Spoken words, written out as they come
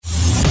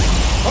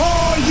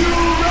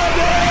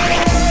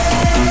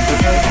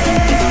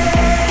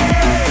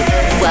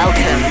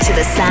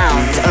the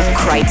sound of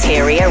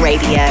Criteria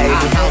Radio.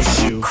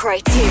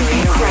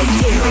 Criteria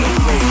Radio.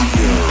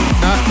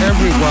 Not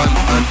everyone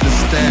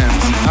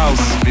understands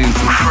house music.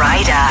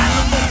 Kryder.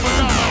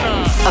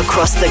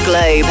 Across the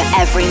globe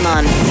every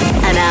month,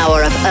 an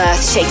hour of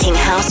earth-shaking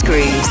house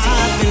grooves.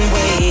 I've been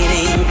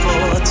waiting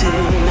for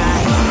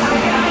tonight.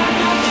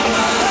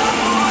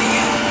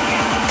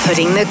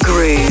 Putting the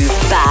groove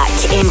back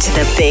into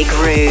the big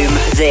room.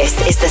 This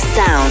is the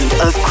sound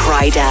of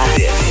Kryder.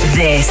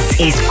 This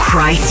is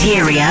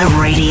Criteria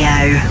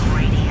Radio.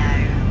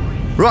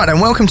 Right, and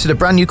welcome to the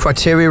brand new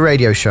Criteria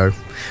Radio Show.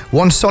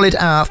 One solid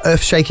hour of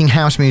earth-shaking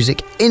house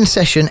music in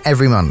session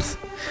every month.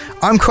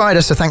 I'm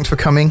Kryder, so thanks for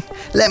coming.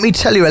 Let me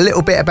tell you a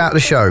little bit about the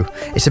show.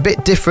 It's a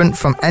bit different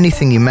from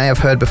anything you may have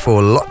heard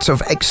before. Lots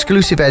of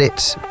exclusive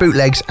edits,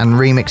 bootlegs and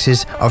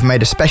remixes I've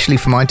made especially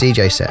for my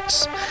DJ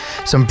sets.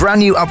 Some brand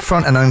new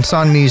upfront and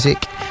unsigned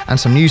music, and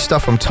some new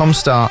stuff from Tom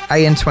Starr,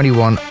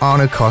 AN21,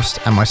 Arno Cost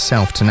and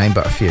myself, to name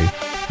but a few.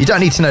 You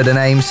don't need to know the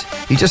names,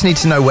 you just need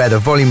to know where the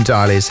volume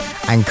dial is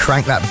and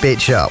crank that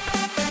bitch up.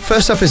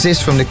 First up is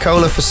this from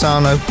Nicola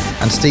Fasano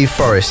and Steve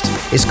Forrest.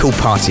 It's called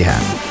Party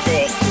Hat.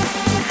 This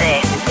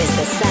is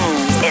the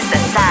sound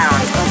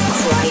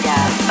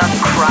of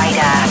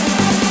Kryder.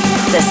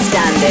 The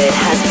standard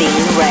has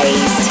been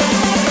raised.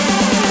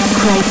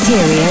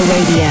 Criteria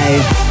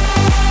Radio.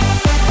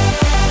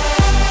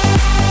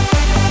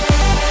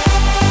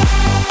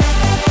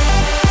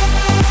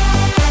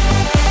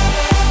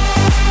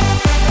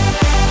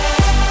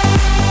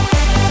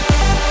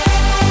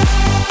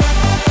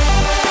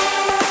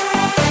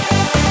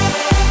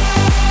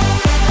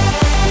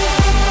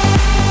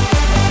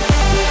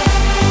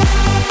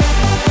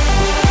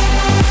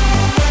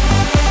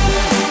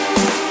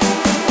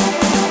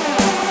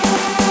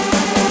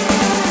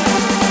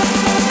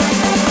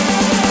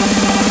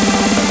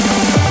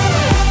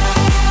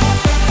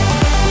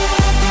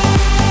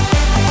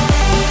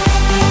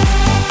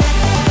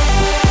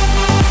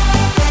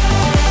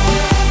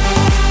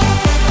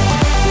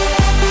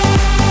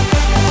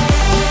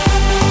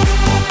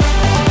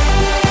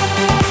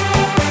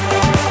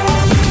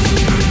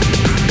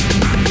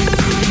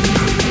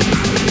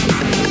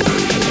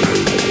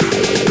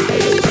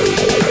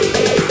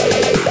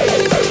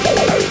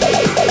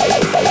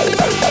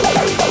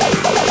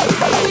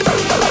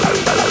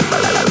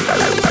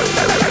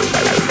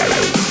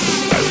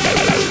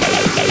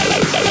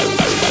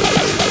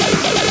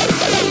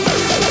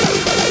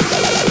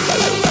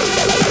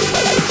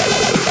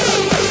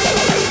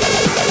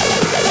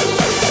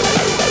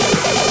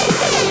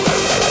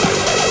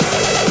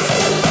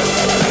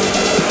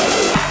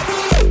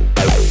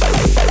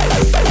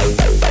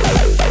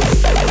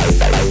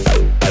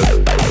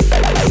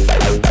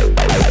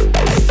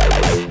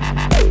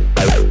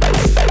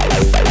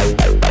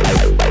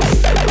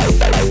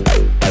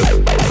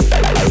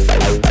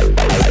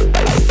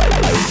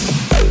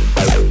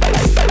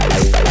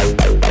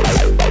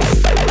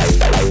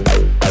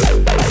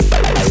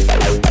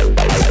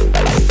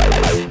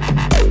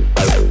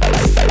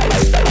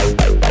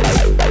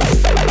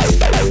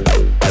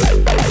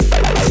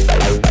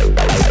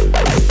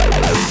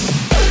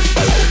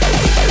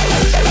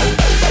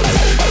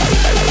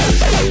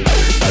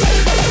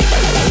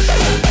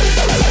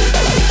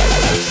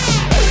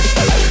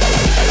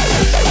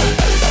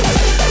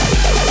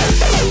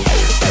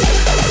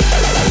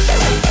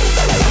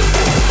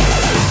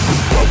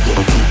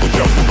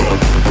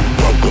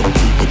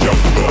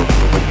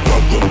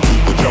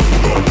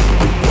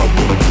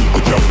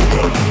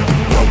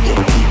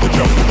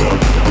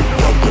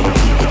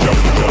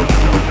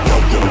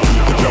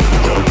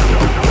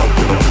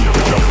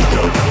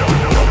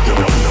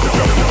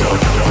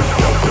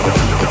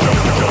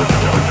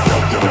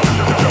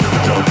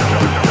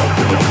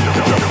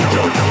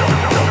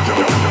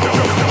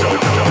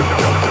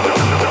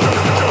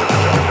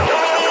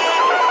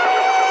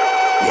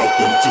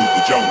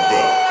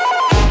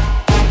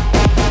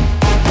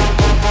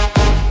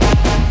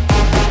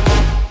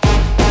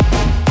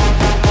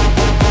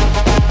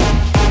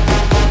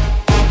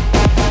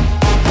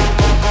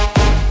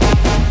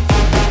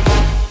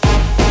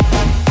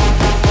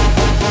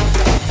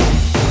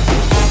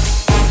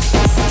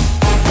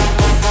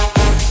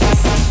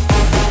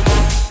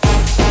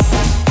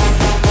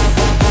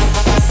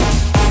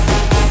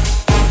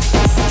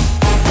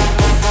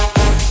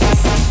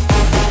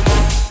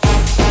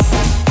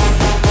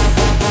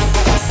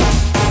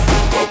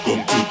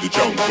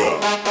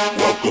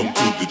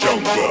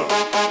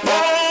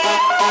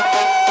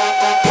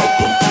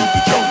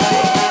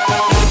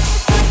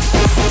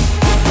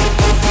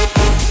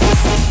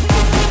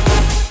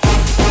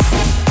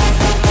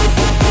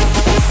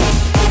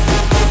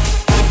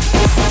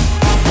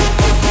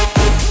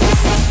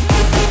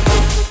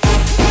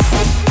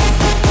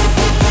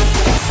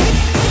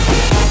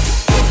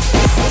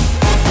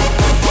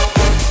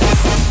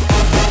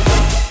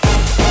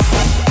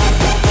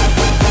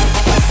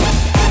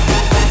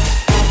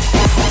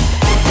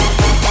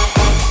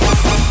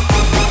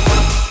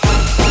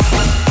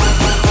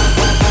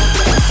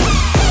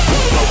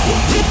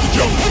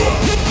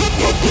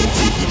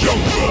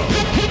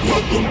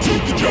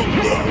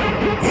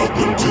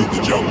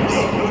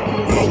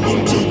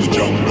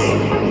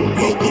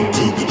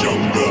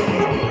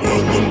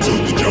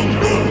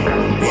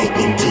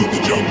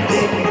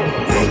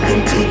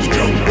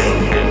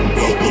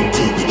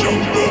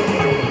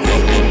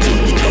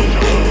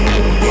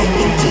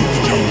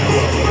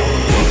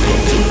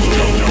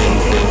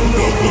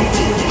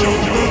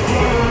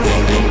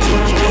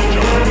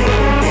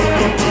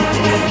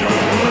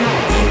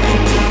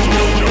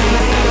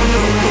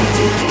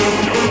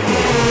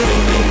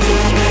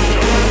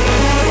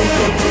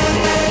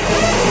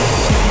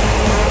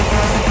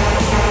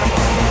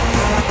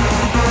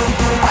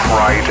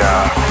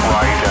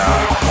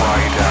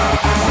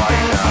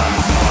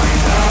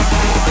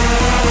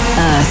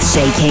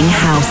 Earth-shaking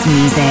house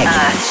music.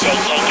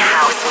 Earth-shaking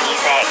house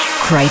music.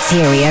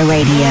 Criteria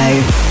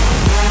Radio.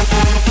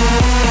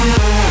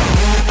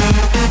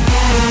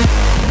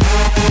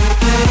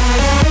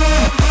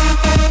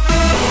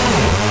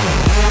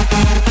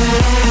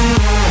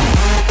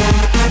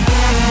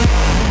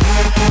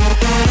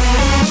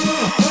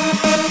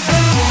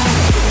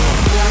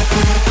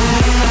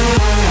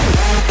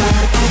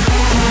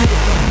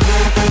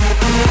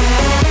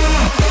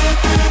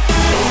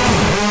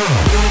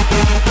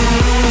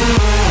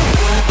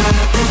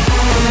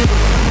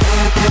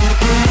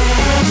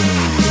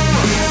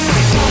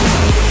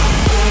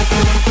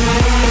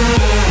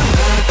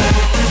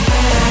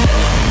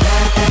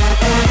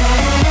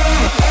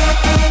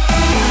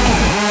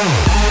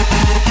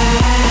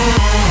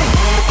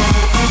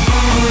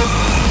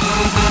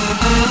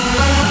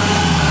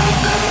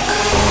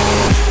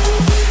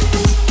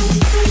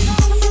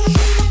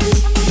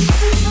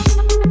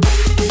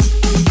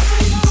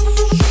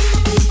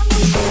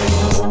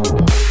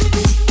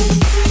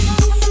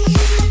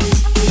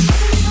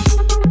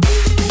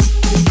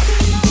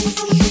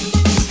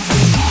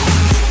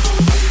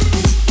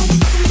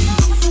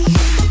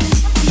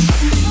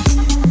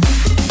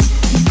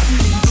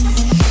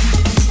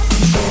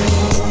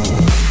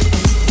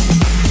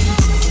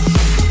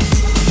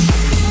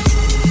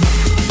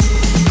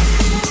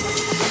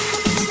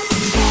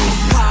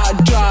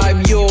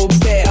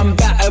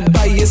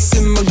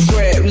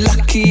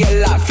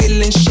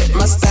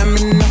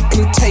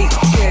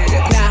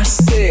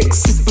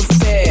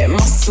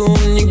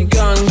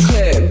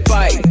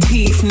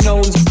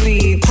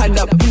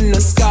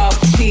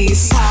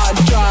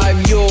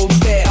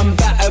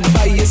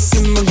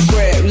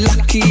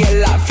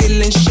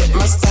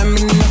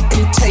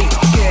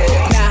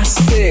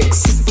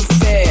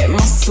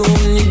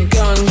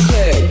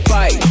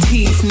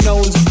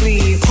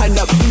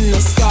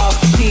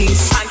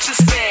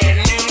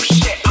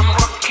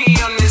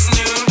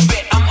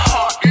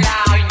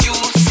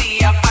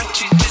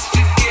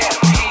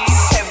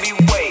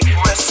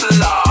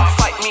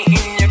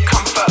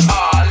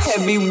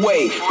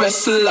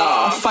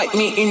 Fight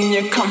me in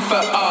your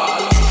comfort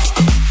all.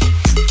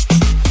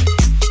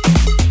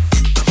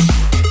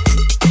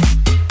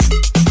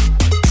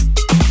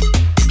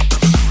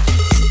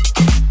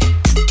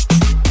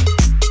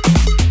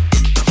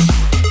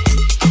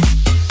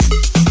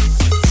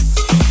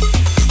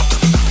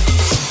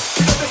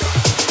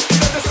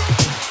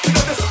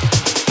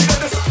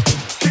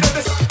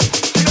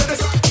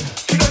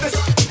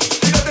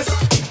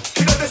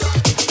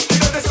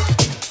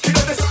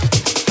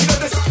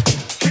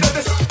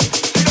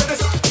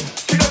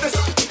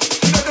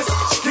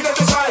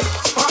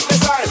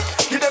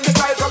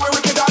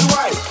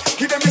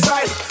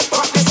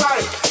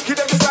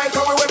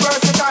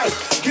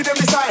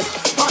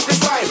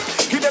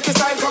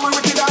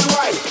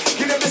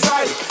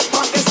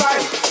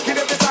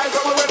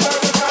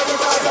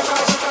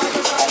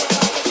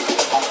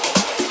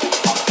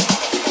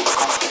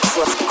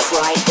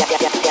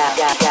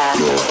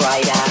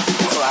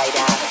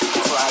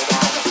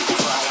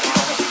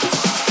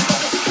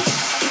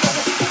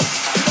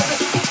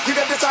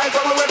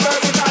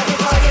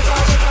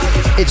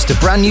 It's the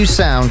brand new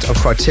sound of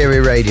Criteria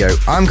Radio.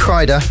 I'm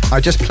Kryder. I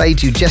just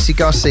played you Jesse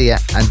Garcia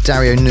and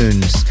Dario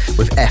Nunes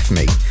with F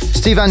Me.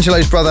 Steve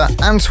Angelo's brother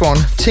Antoine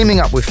teaming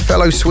up with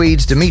fellow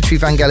Swedes Dimitri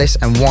Vangelis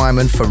and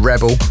Wyman for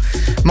Rebel.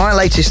 My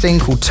latest thing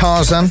called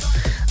Tarzan,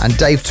 and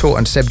Dave Tort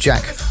and Seb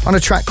Jack on a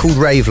track called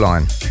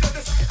Raveline.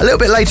 A little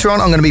bit later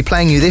on, I'm going to be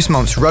playing you this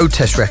month's Road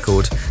Test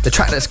record, the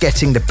track that's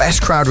getting the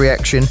best crowd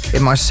reaction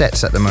in my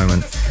sets at the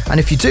moment.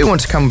 And if you do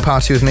want to come and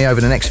party with me over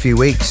the next few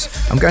weeks,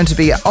 I'm going to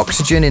be at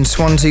Oxygen in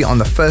Swansea on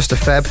the 1st of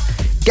Feb,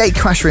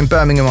 Gatecrasher in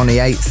Birmingham on the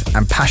 8th,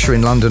 and Pasha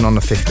in London on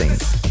the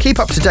 15th. Keep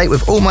up to date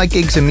with all my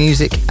gigs and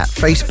music at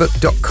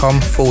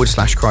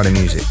facebook.com/Kryder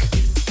Music.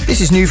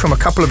 This is new from a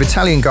couple of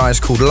Italian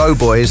guys called Low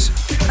Boys,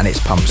 and it's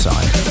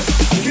Pumpside.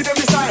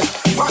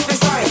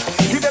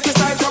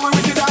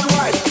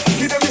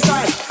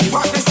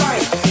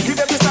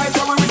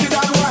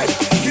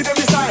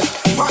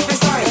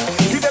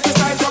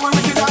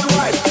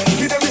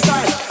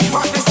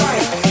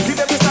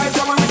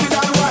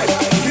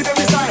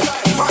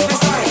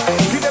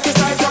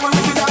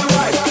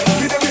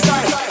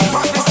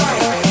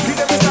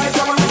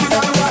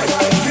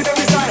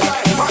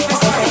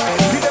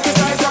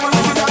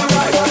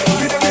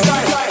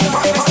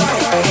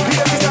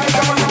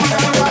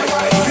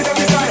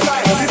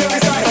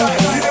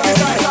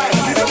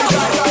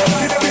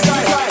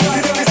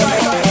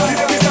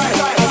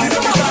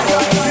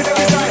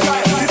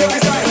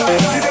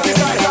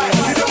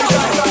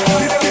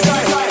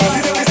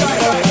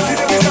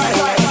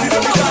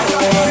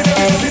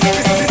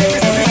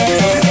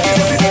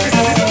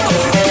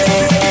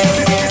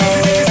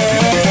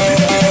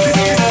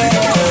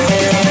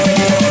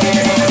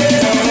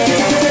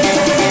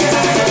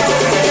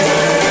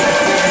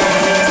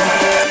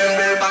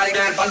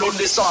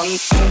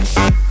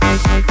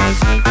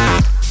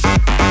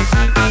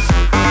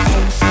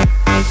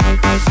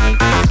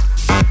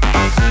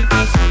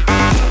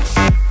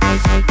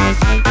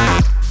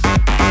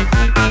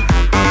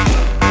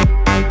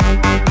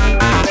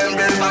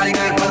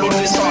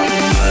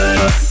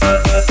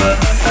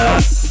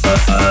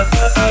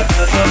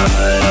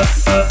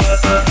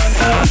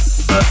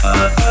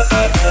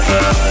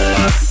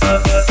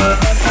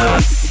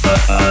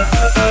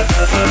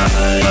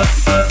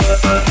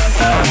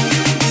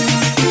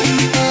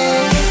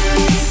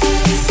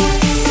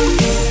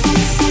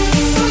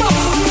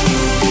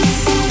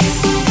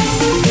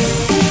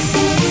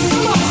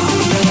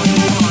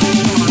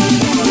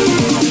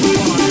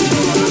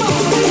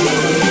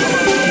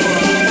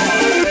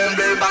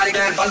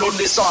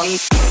 this on.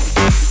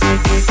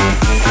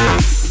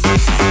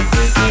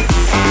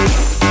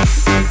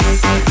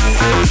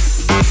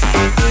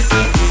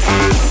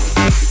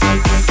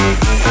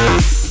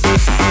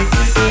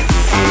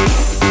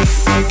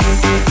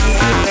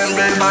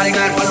 Everybody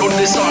got to put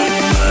this on.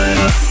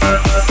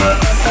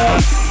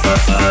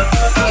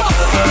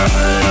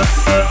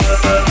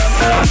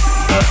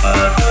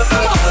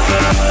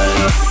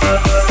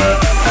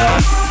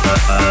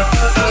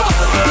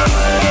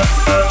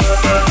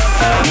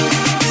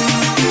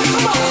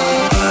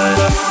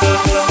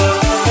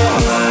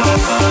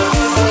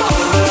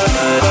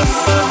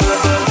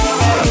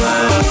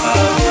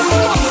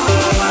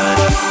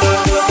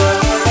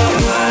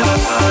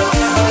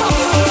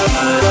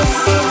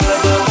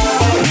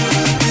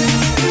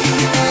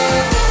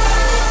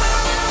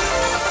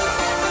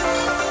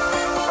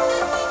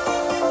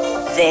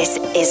 This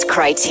is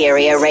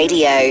Criteria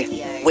Radio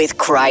with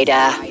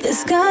Kryder.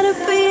 There's gotta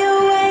be a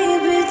way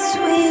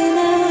between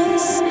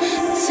us,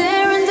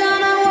 tearing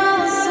down our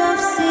walls of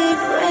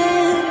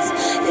secrets.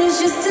 It's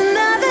just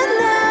another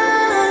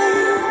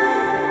night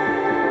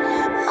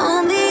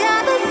on the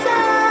other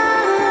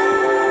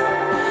side.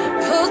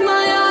 Close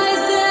my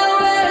eyes and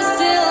we're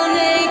still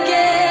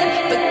naked,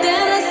 but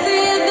then I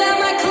see that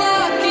my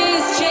clock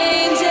is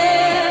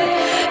changing.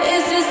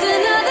 It's just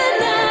another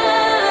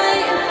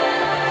night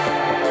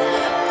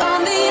on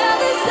the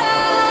other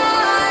side.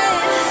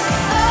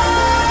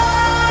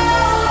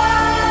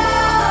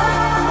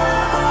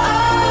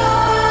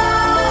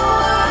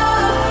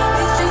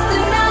 It's just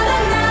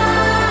another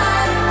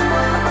night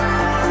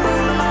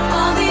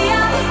on the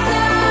other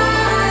side.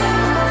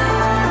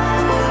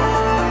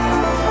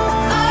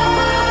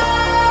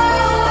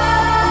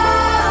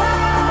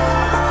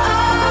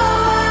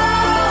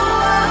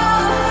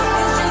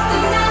 It's just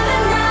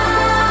another night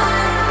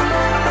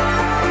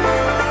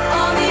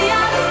on the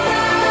other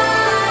side.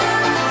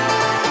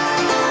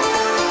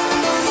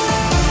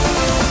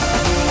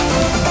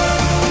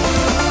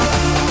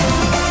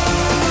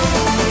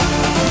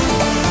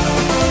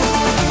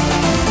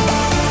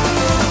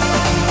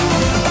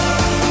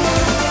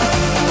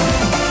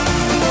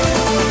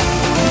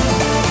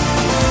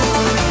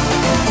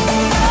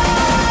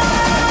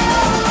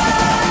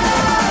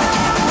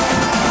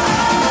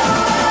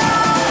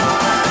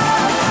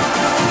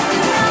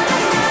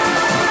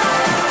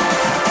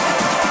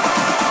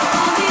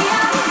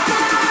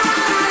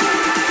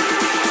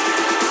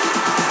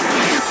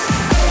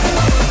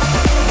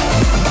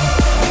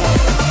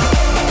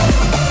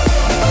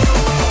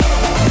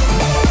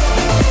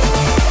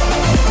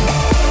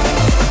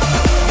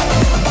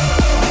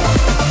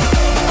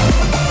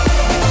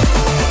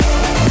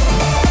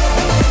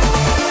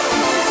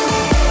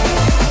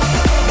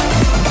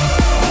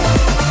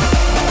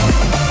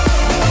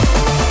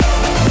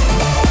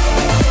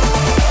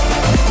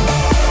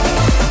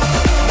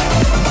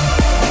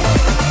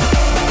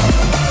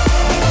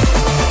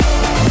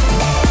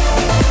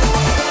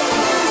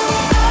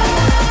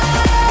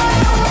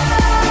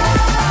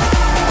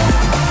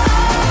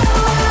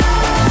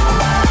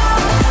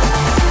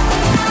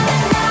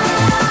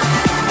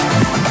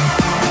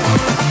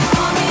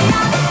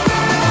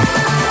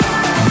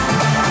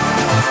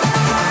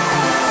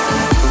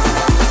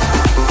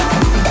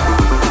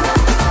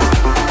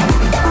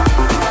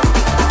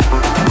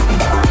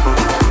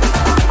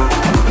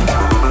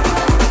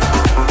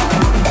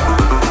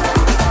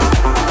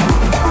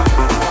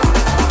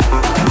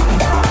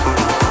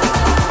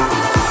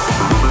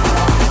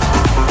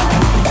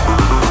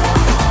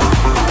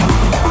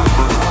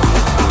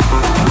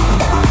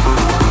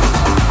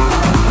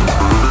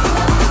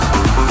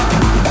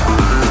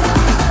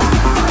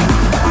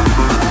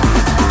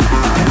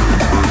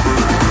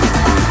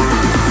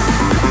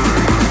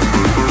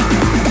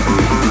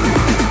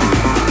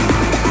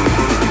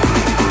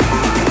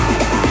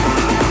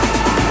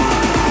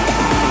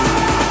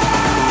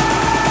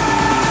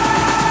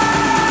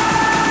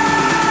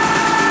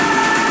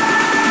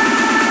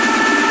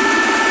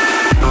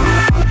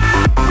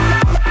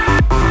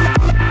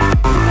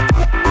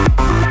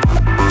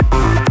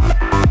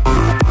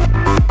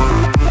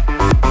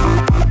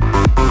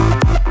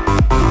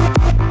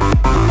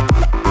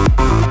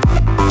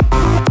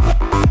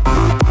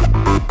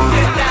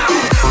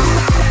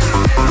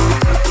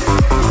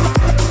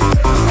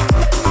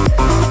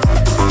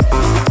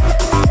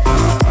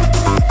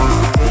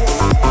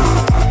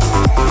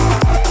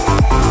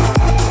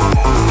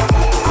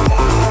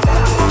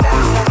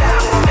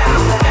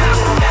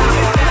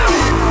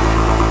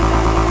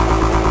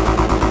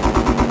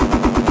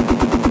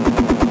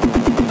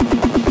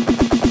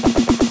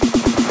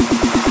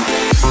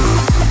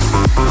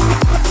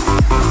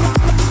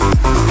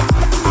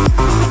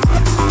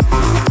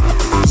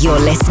 You're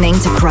listening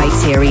to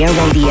Criteria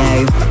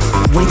Radio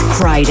with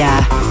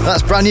Kryder.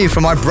 That's brand new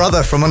from my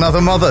brother from another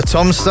mother,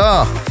 Tom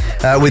Starr,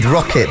 with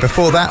Rocket.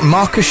 Before that,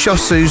 Marcus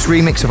Shossu's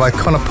remix of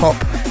Iconopop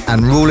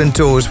and Roland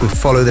Dawes with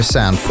Follow the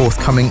Sound,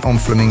 forthcoming on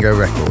Flamingo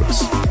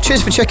Records.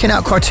 Cheers for checking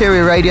out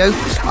Criteria Radio.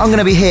 I'm going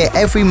to be here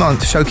every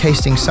month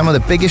showcasing some of the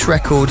biggest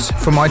records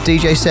from my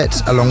DJ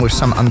sets, along with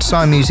some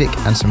unsigned music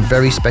and some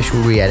very special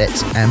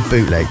re-edits and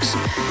bootlegs.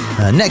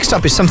 Next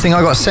up is something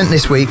I got sent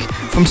this week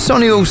from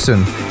Sonny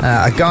Olsen,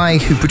 a guy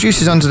who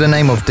produces under the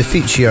name of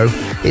Deficio.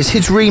 It's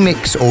his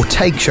remix, or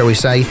take shall we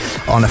say,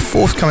 on a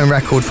forthcoming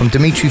record from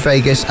Dimitri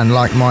Vegas and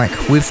Like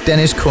Mike with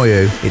Dennis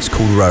Koyu. It's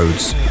called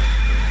Roads.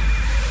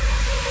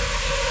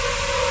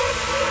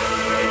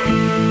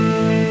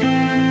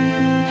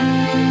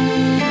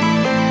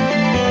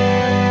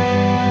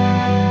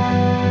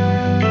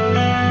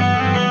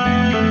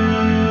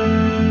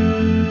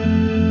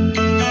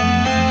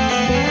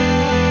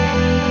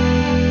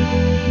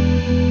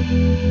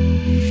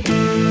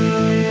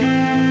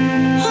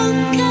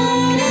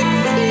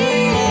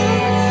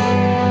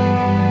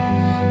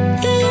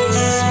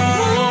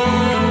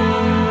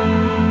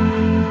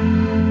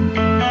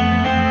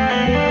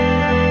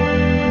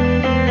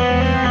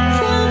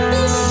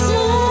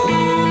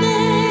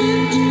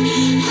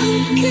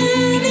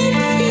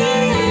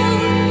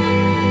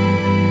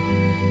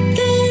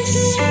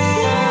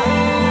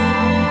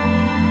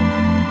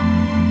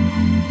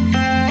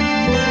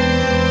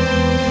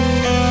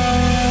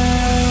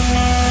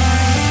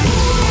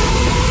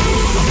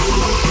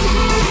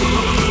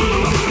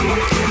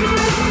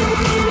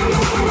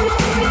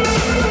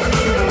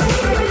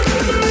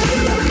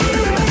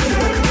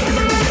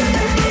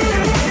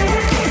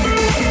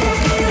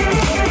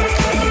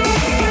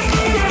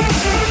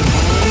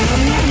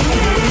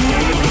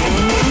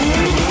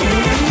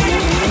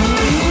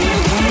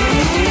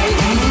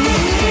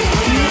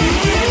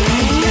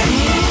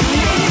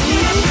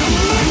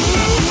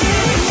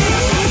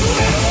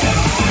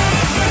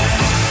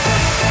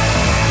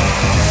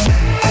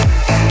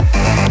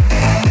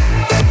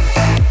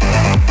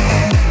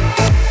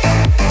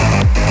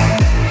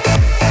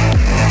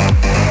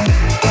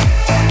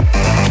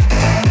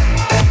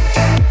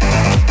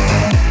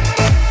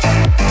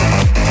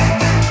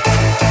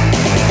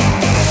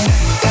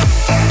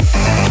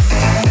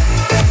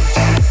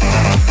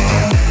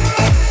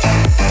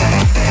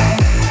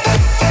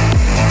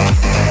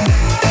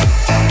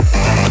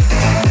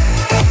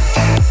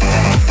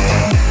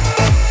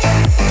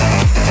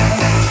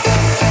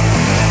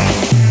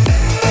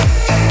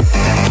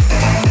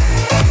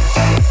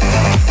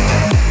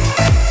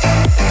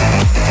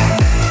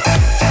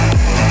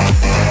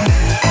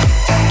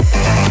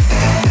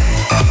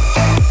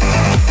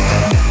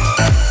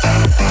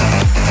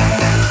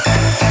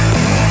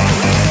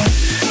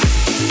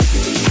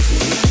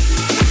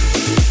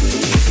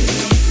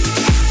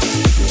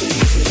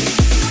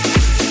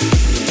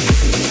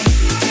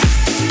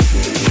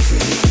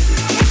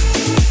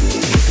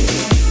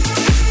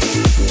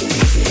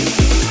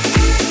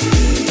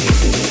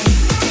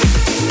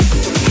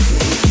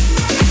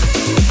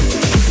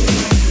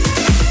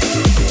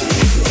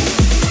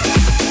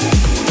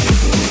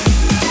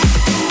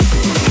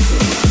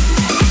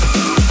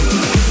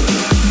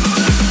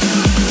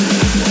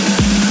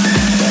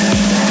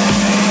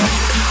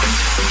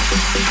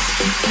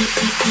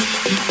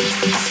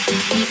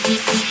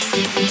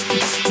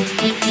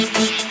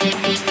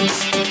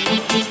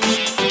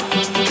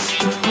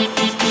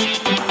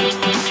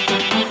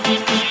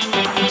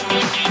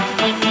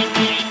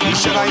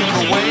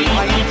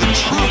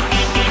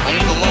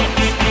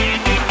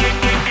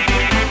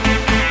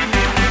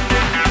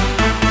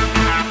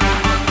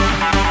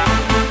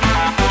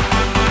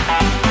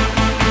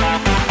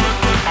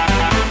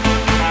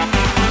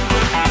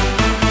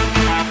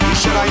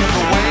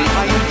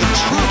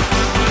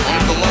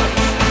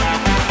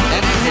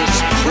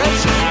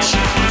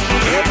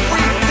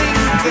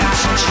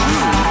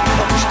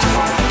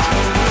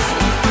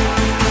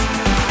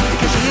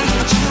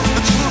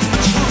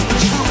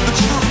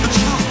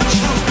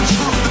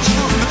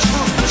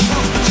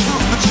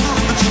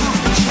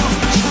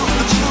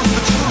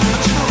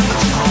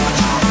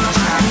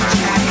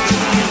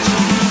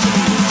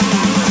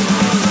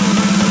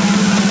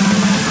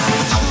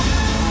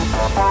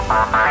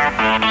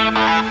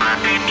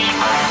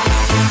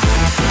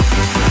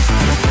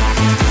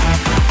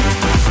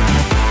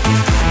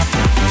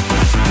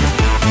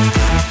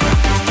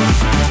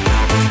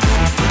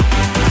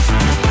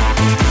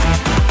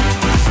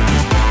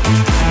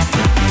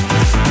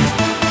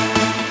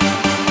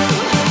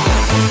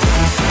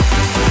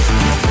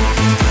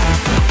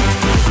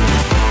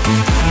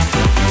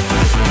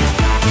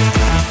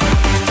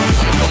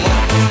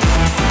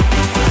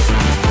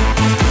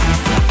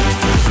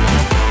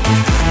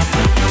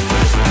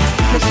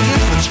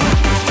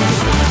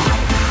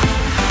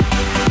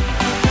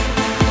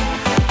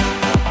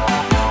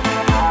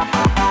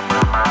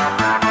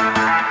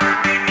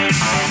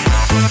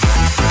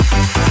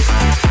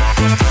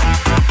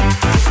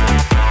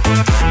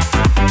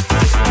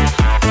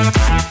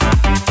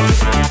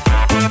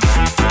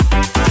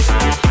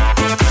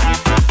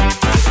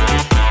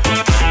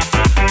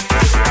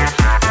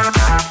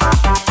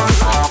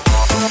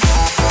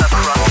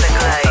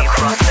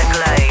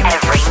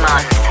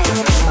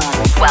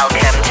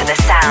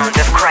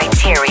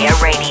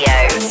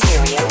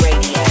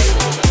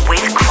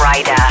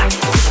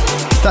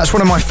 That's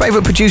one of my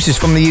favourite producers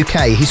from the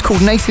UK. He's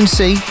called Nathan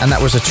C, and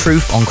that was A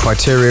Truth on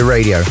Criteria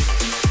Radio.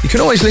 You can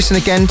always listen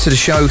again to the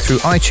show through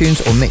iTunes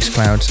or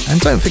Mixcloud,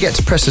 and don't forget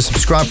to press the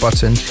subscribe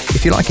button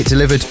if you like it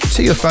delivered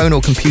to your phone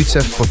or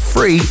computer for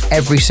free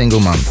every single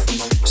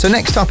month. So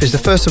next up is the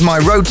first of my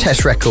road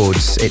test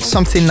records. It's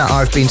something that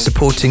I've been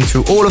supporting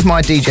through all of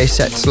my DJ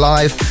sets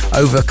live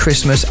over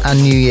Christmas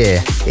and New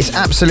Year. It's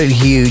absolutely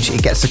huge,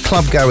 it gets the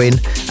club going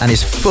and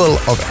is full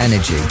of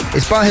energy.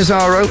 It's by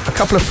Hazaro, a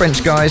couple of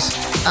French guys,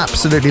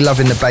 absolutely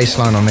loving the bass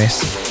line on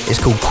this.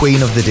 It's called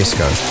Queen of the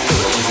Disco.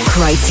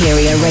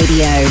 Criteria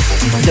Radio,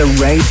 the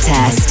road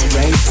test.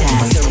 Road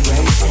test.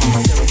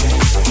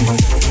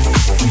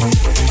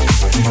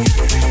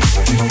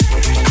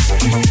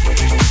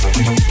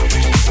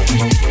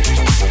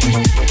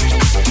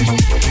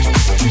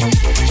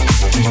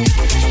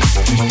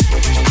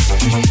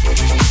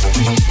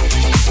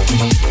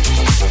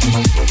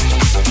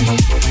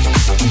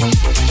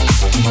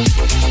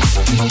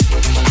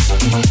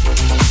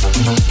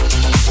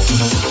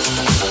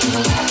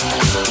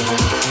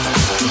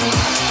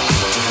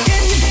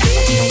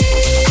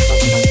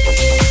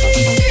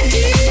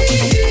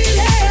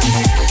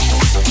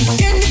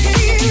 Can you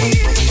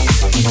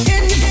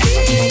feel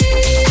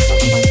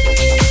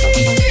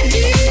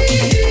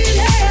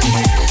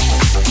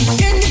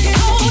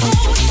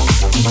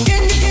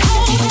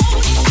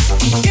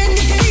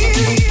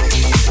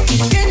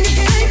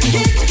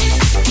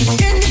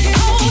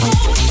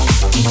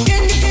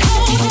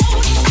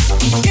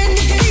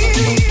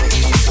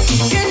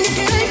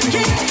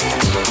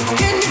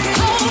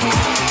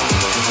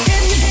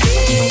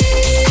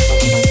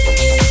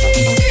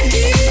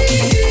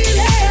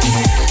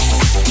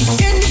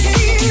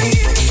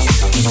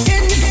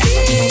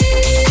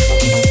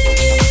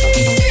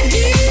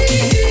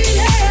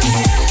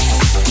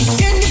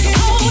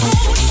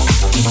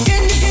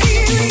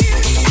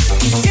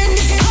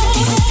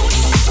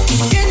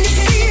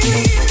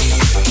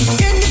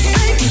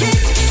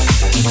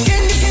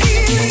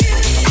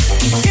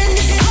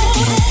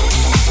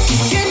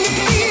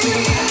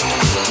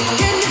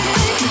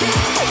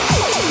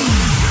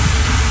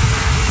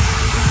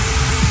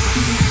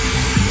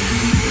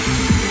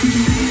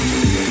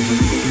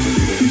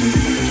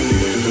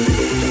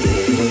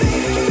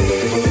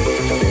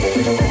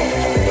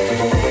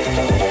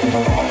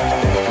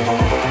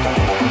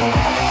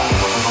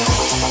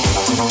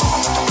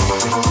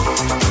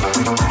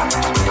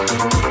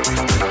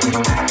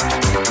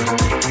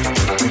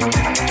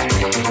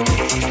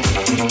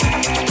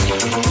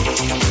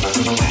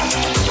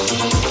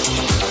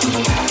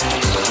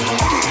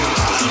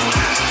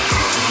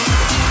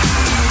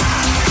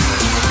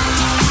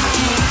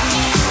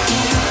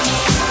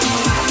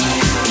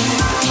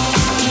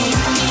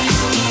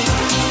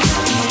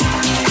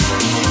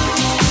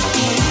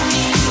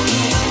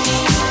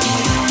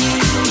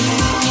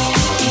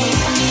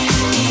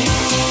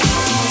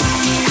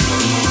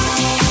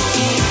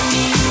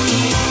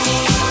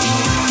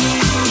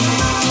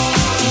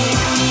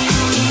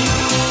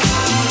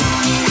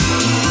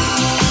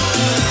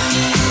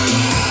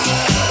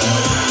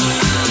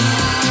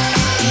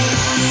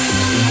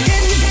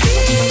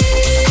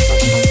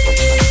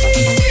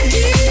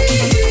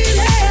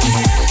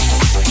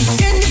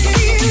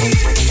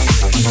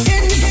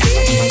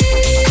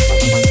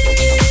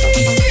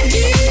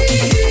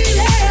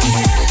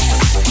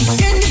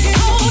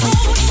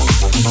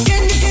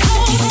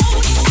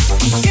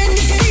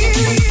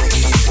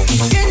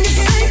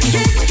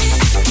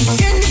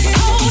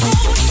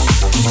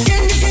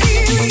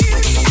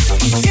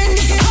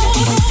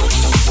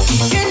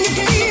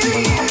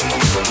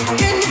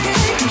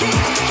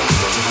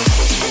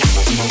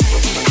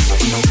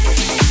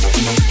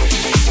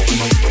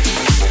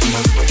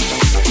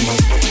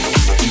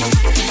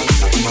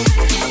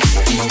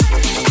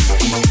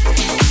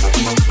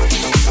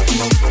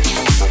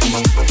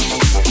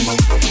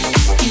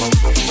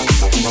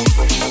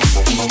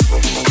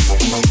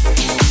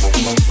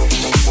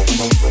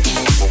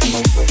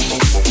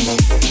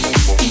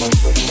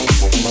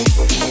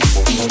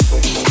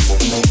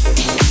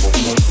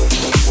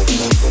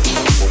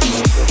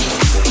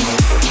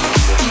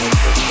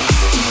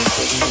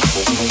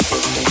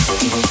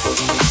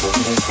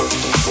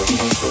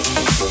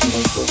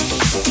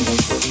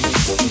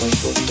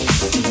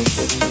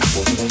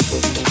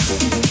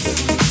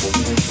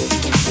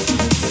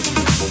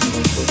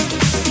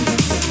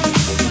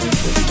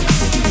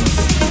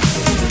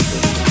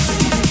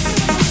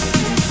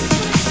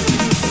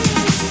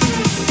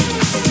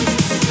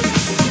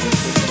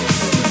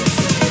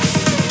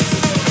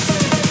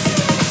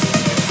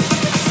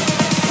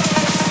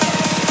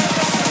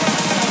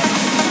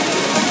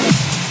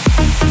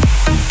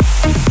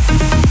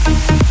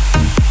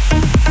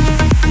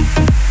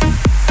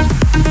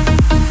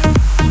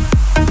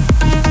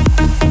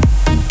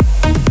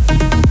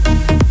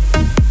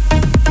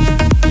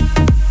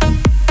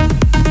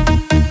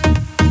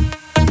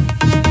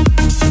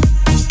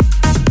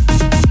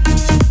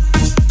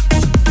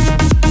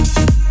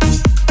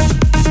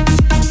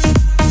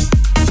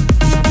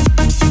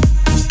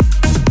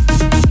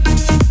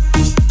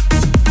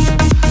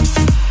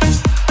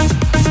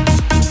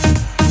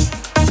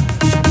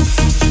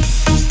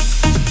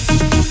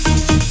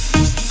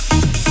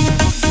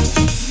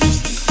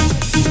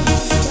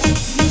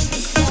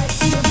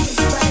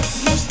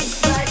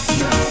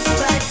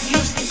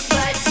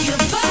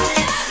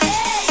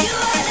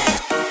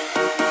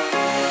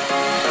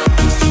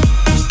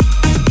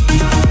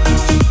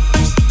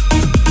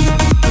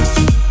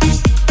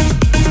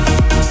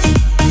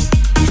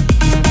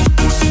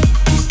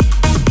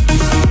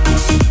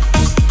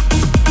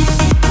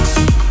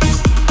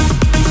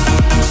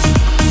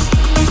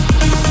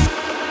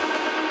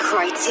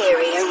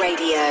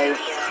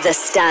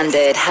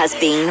standard has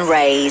been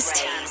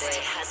raised.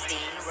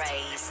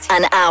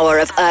 An hour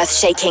of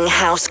earth-shaking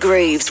house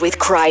grooves with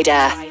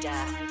Kryder.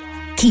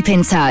 Keep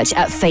in touch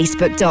at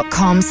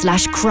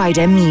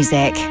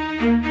facebook.com/KryderMusic.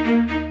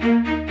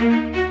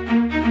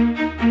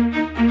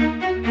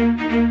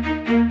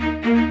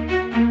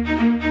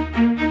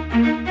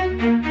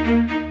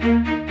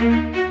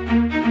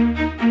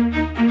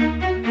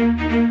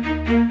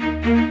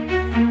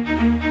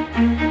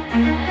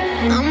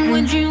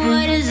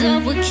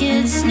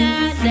 Kids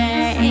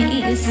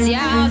nowadays,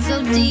 y'all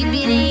so deep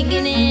it ain't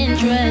getting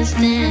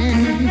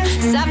interesting.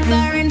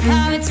 Suffering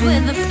poets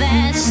with a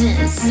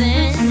fashion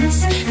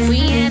sense.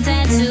 Free and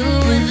tattoo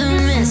with a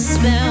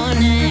misspelled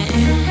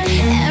name.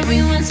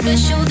 Everyone's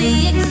special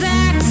the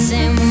exact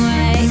same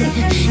way.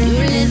 You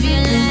live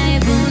your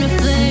life on a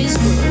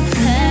Facebook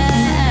page.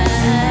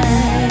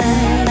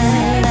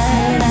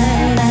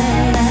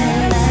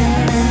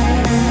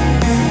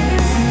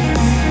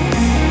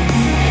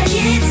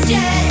 Kids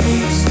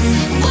just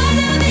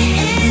wanna be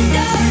in,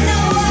 don't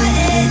know what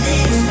it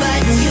is,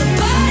 but you're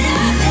part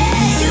of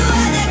it. You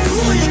are the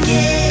cool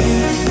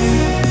kids.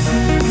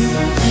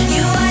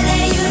 You are the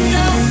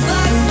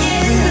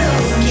fucking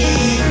little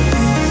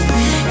kids.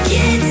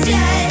 Kids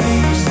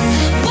just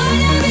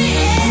wanna be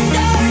in,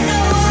 don't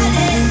know what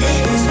it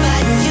is,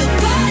 but you're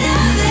part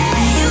of it.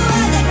 You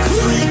are the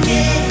cool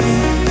kids.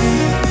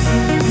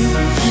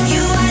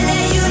 You are the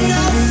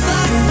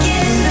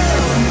fucking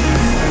little kids.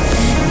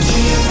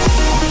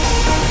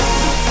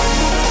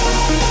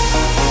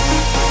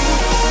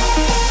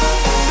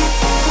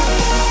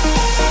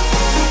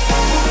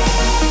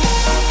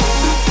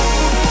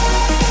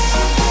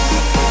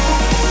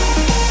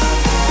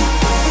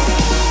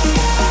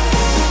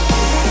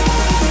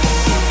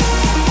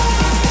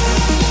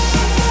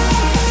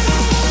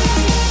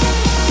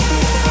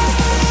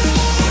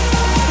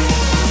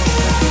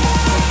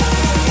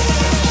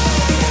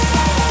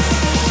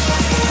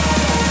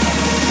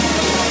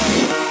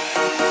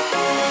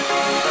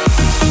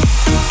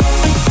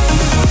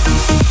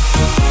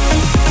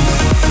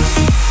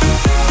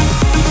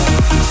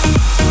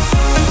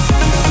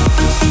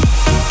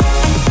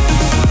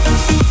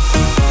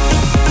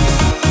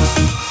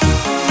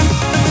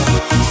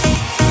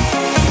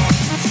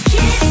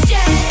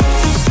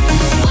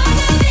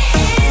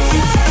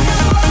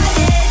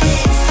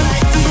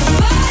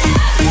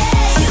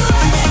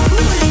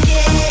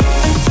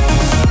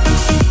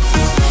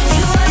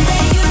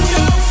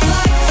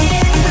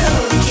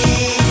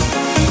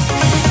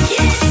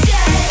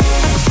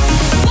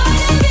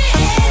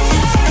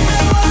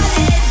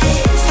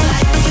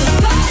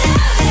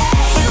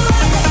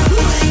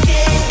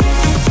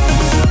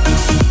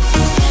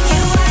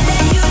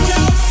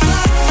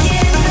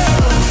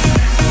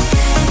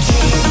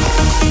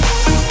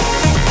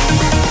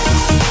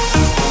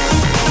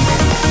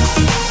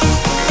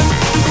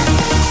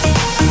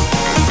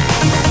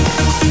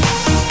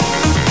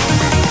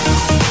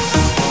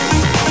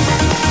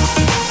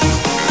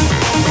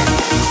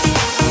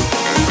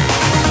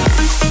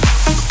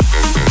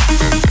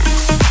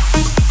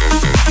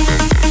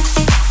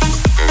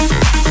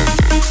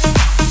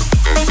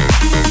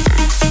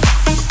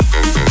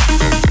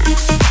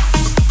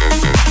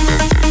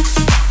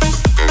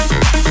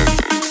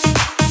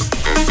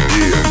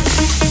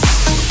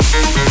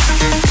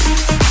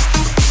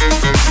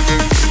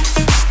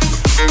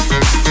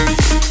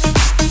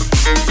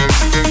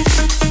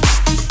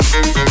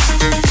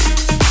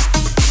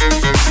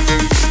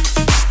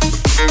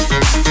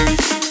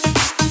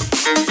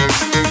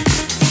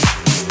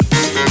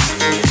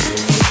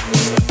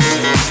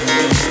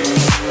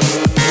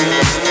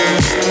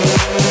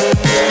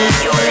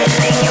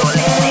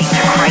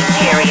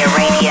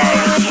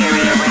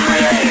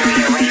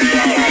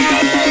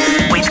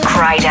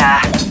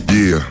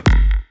 Yeah.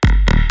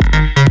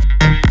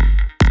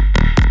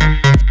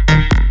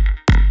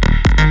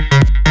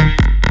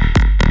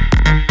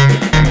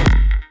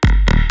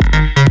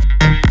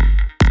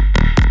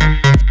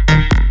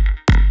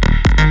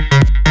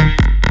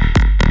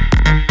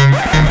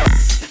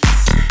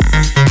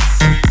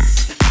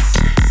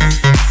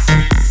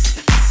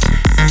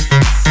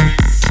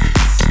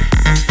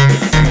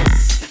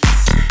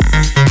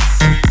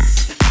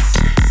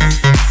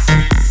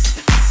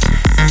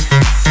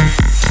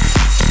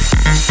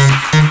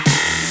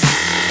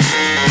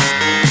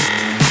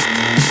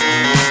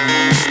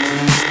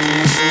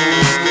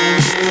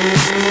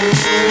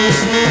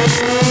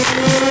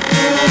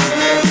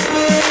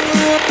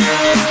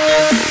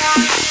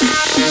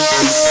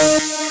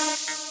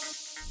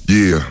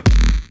 Yeah.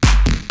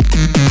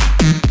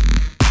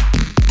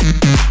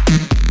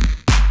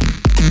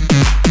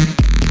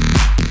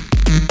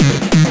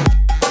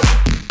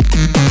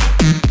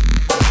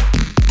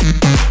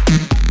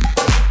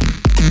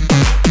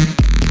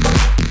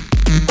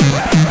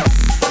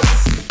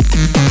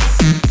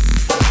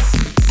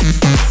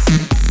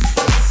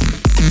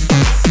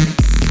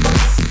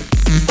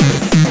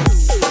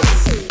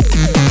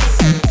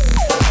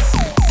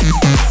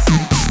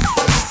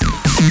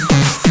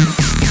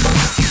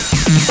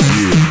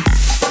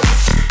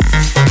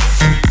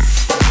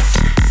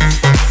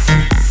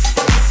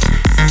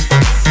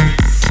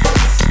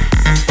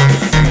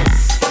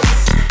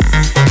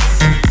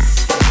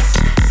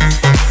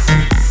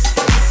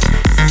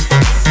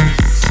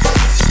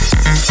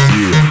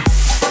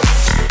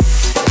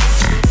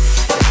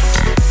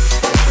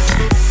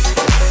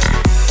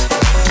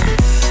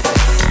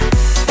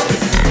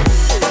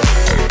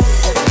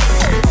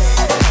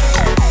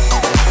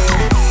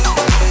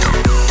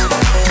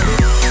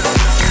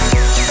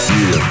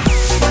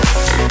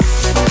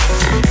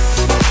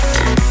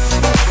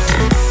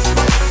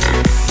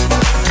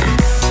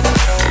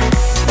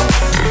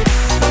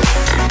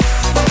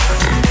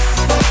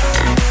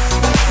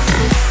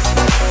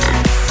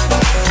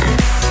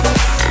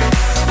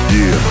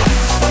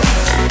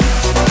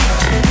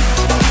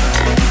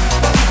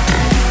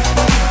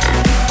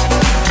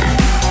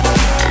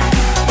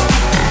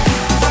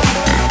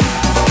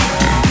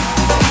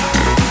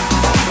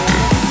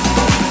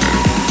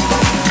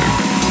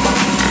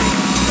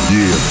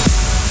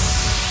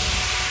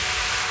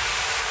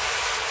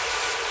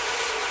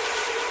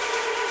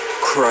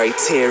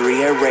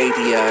 Criteria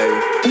Radio.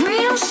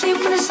 We don't sleep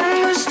when the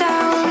sun goes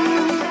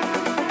down.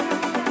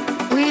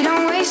 We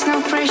don't waste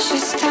no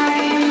precious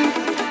time.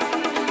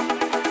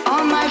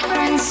 All my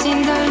friends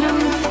in the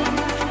loop,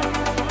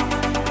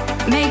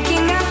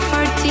 making up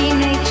for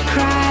teenage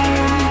crime.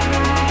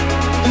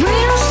 We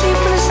don't sleep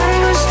when the sun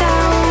goes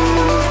down.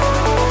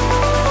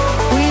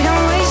 We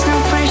don't waste no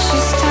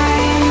precious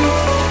time.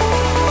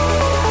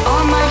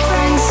 All my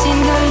friends in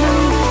the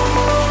loop,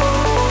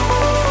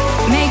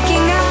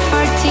 making up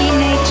for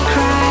teenage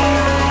crime.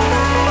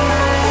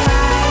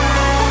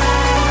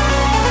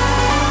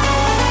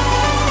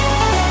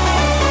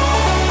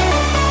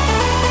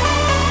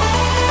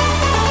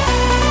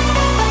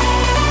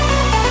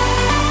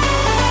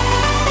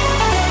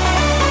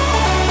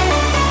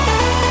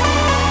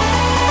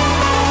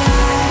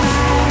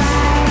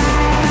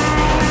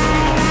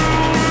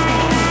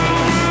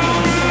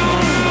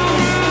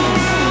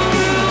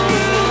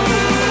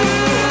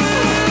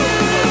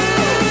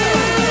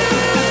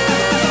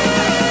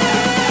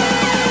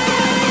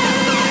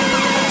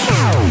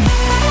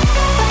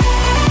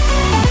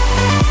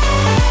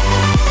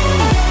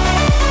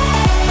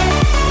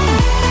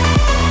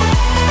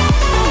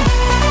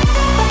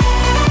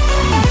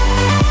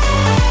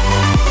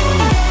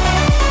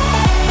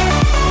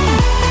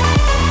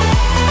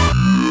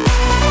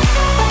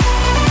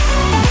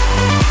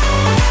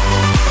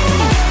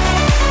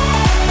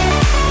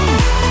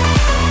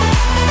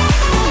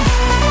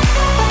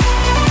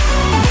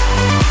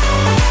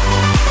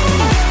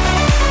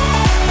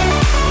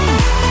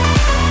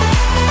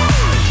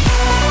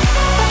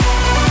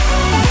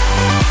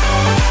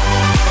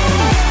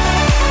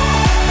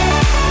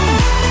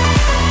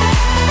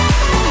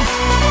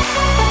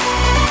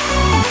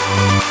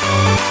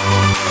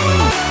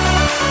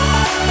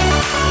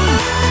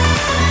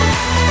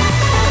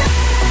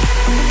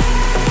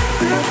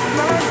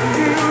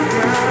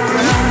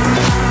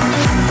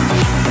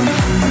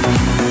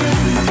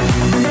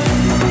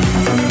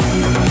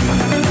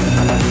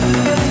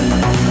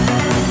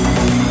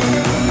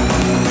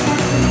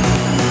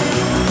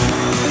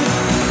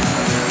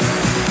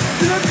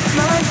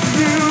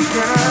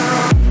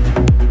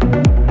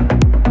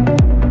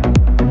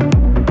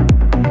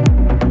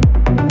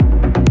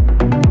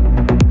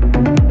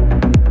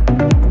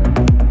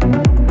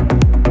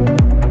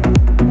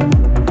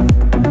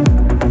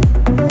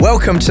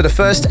 Welcome to the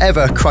first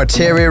ever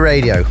Criteria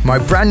Radio, my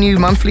brand new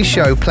monthly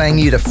show playing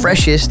you the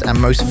freshest and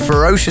most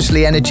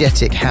ferociously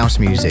energetic house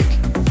music.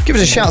 Give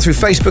us a shout through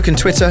Facebook and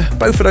Twitter,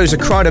 both of those are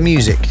Kryder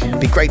Music. It'd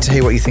be great to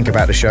hear what you think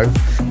about the show.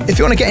 If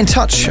you want to get in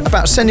touch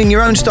about sending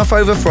your own stuff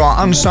over for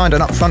our unsigned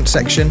and upfront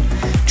section,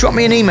 drop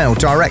me an email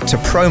direct to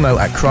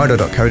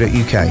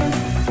promo@kryder.co.uk.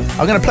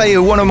 I'm going to play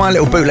you one of my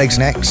little bootlegs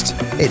next.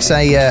 It's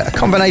a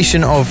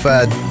combination of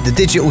the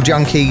Digital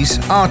Junkies,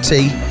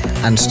 RT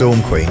and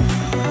Storm Queen.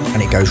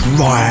 And it goes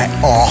right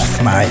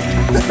off, mate.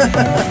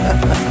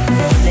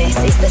 This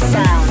is the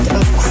sound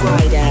of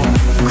Kryder.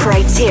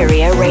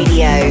 Criteria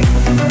Radio.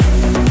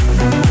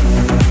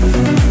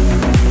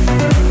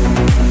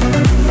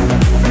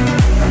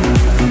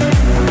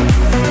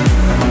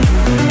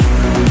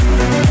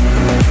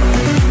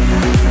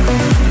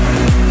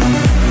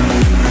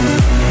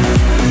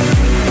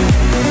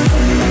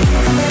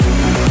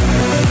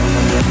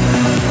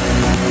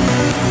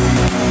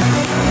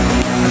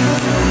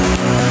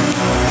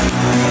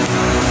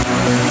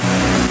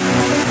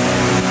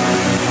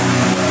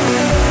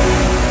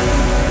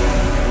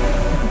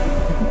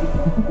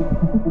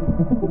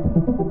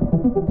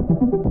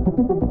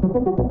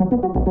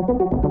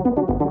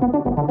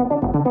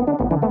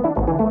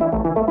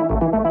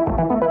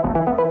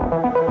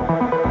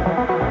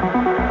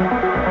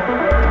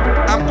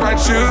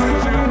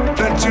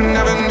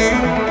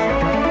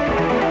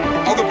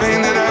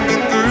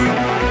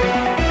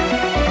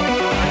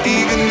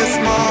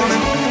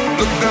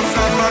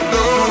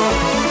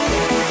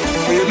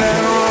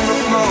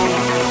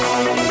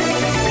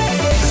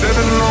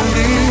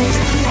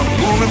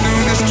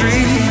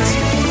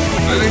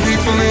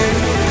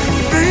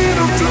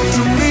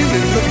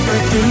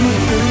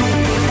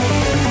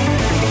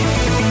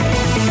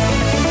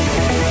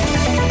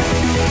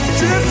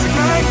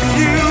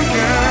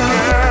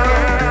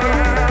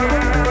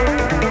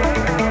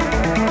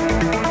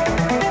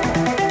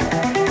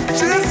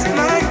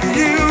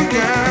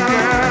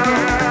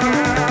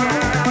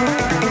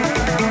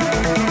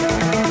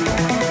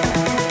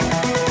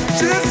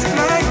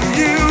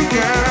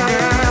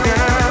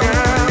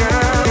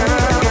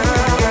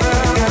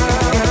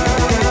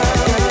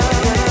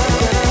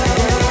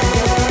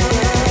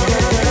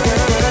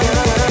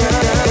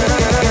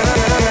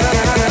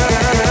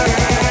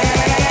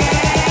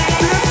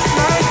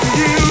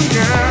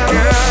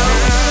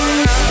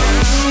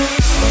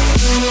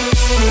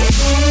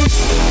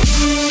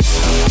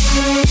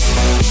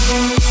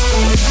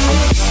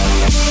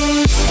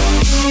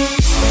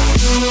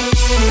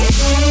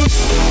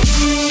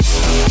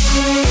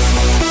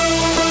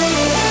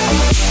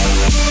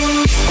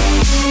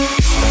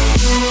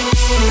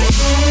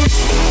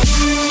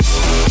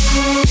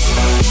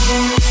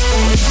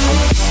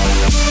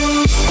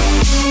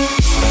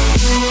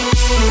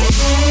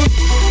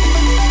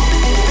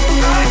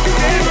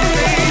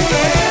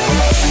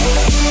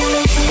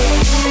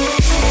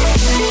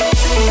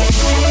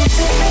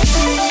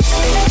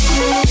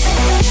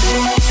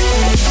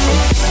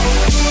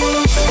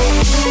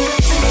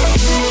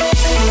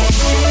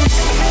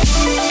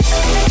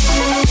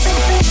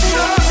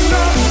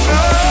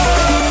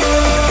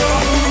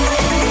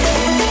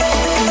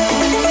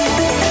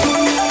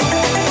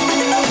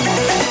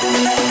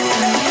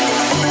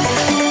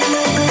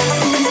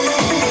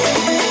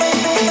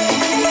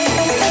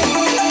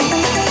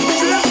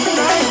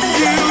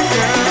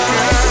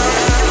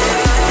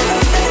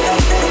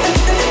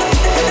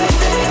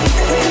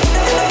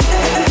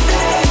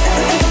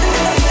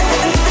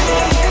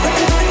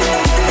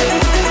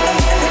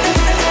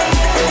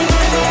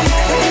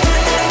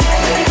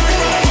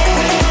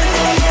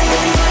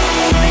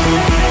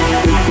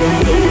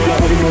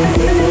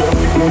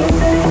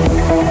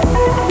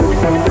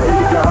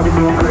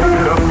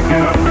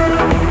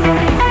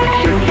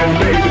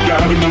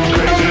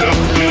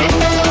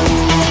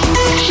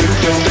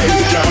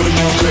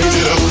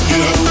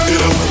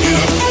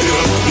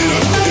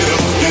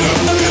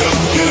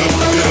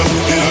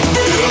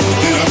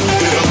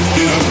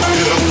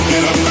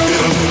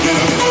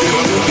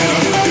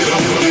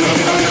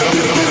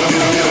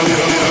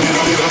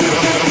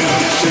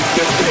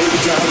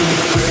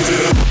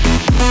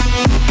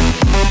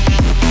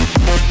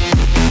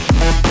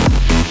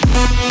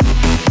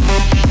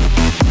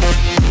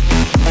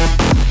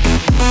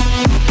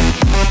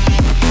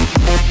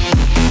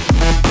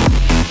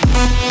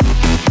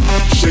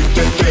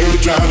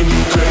 driving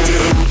me crazy.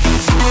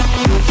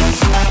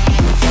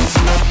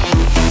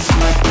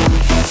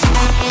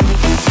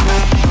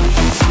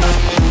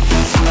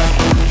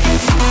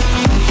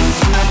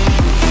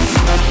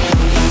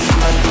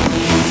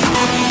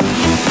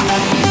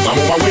 I'm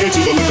on my way to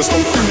the liquor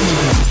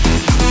store.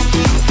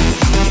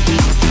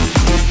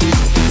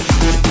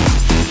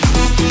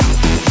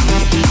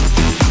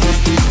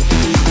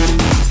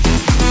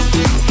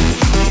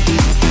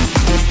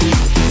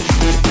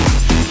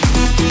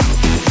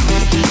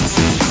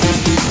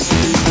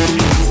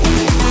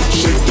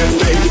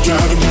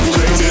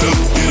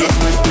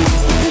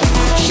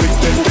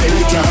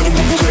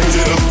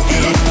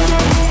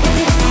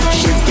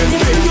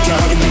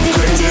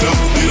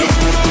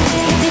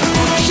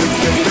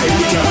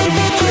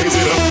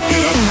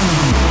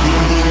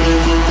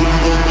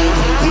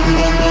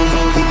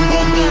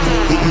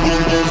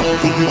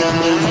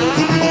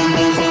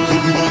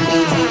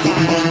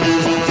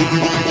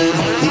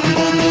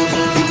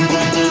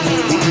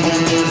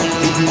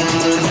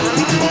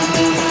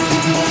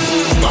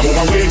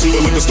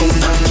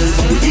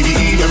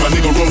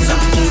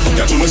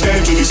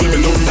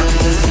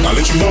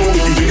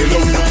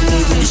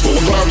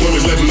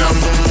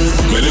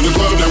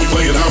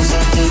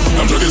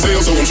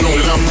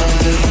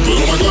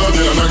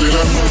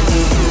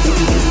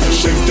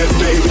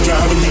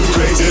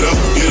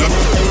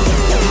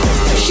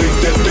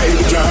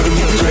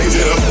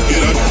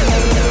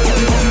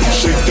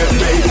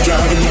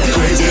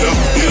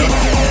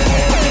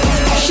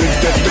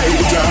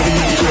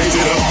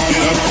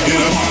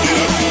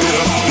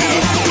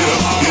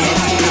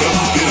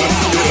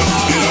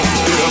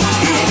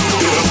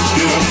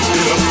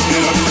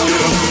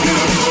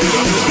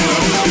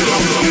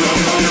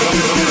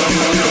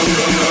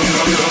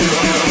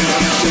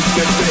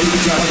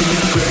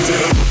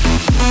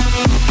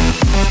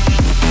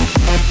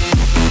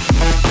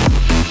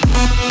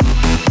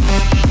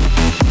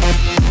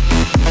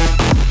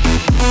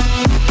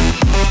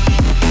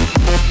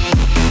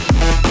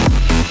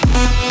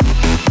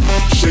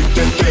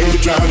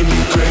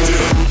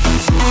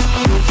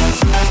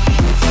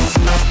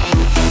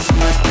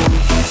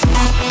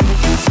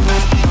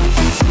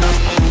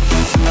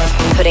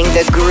 Putting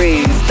the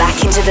groove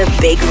back into the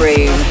big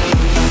room.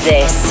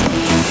 This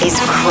is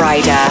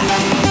Kryder.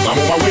 I'm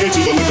on my way to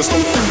the liquor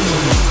store.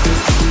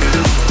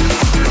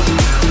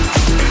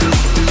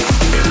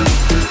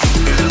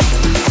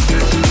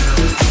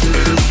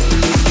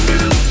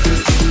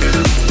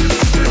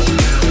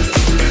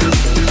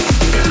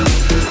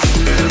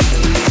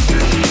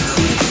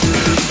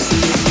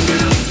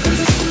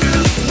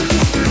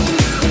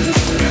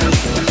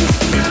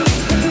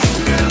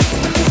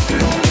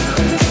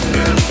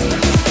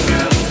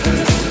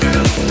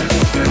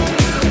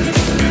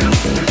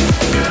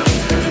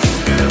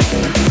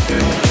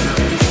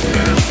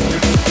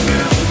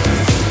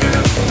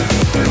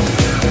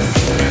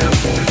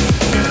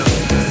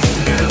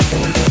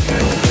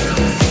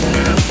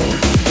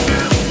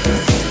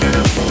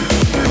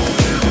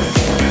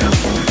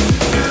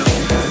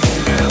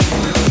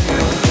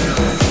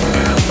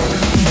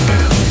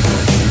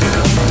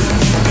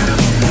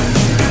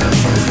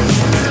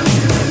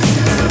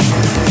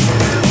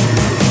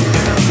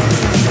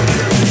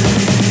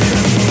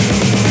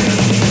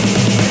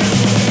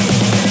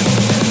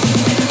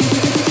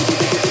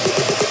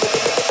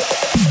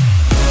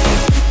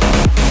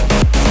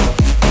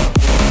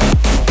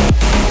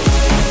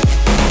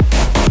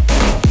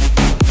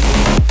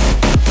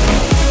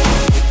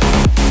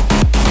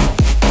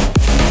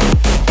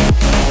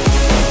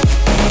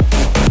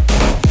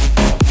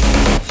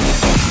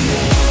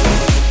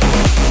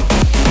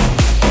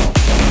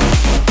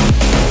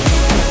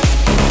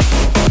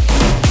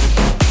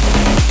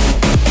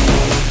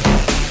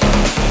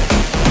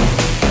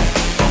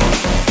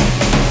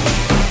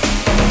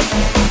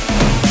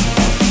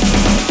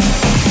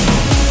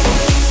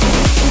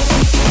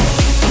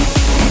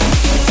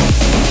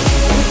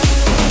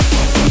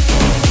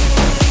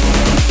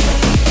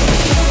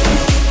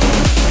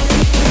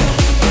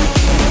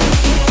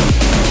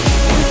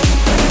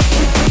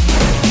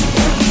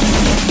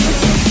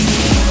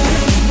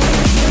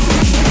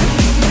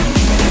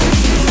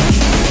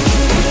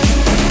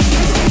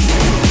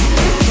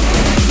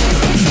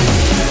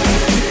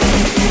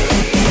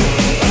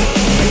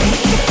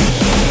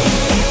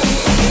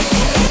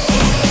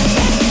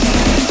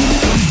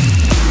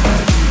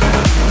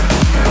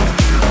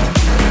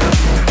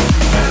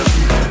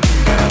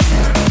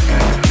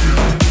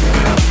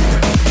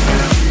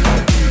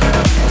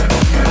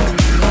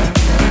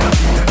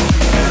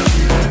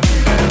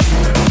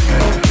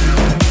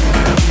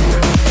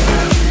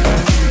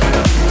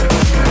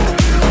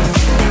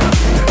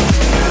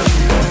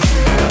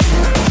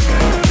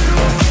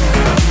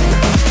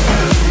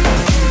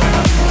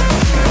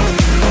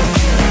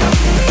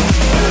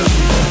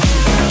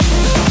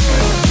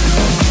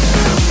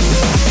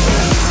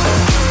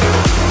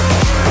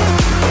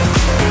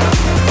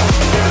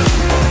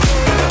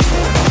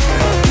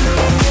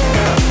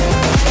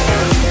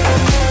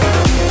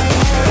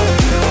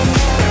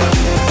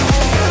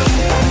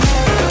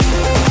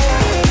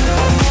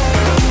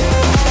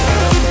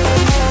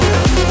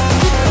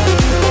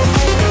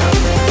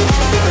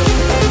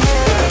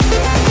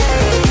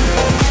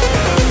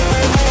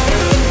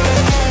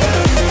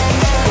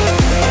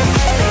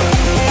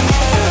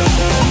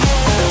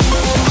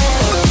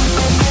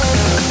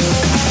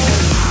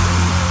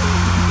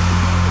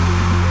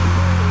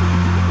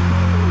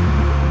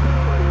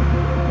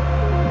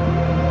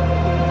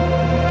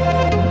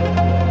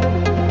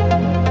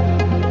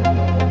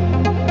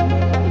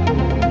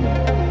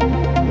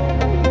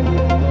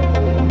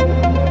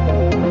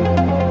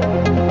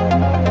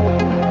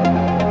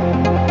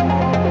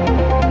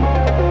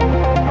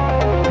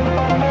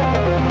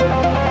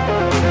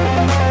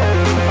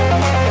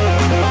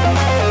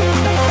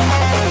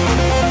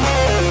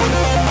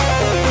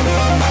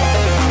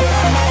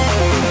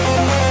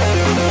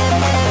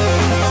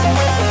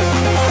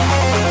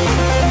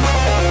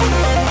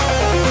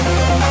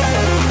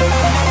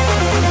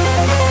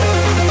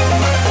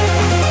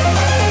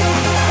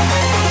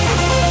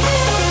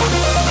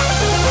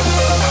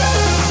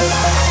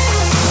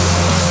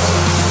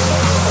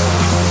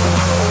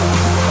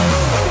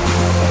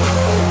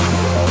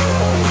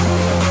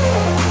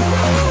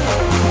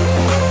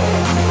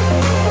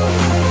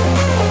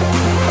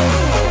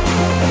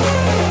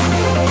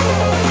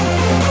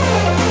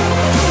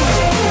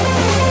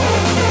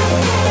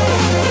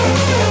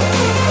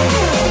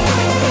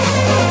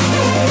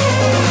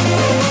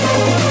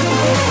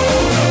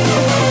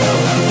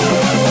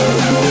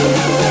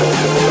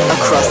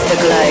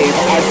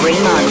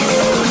 every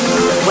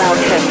month.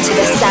 Welcome to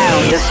the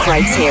sound of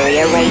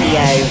Criteria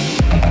Radio.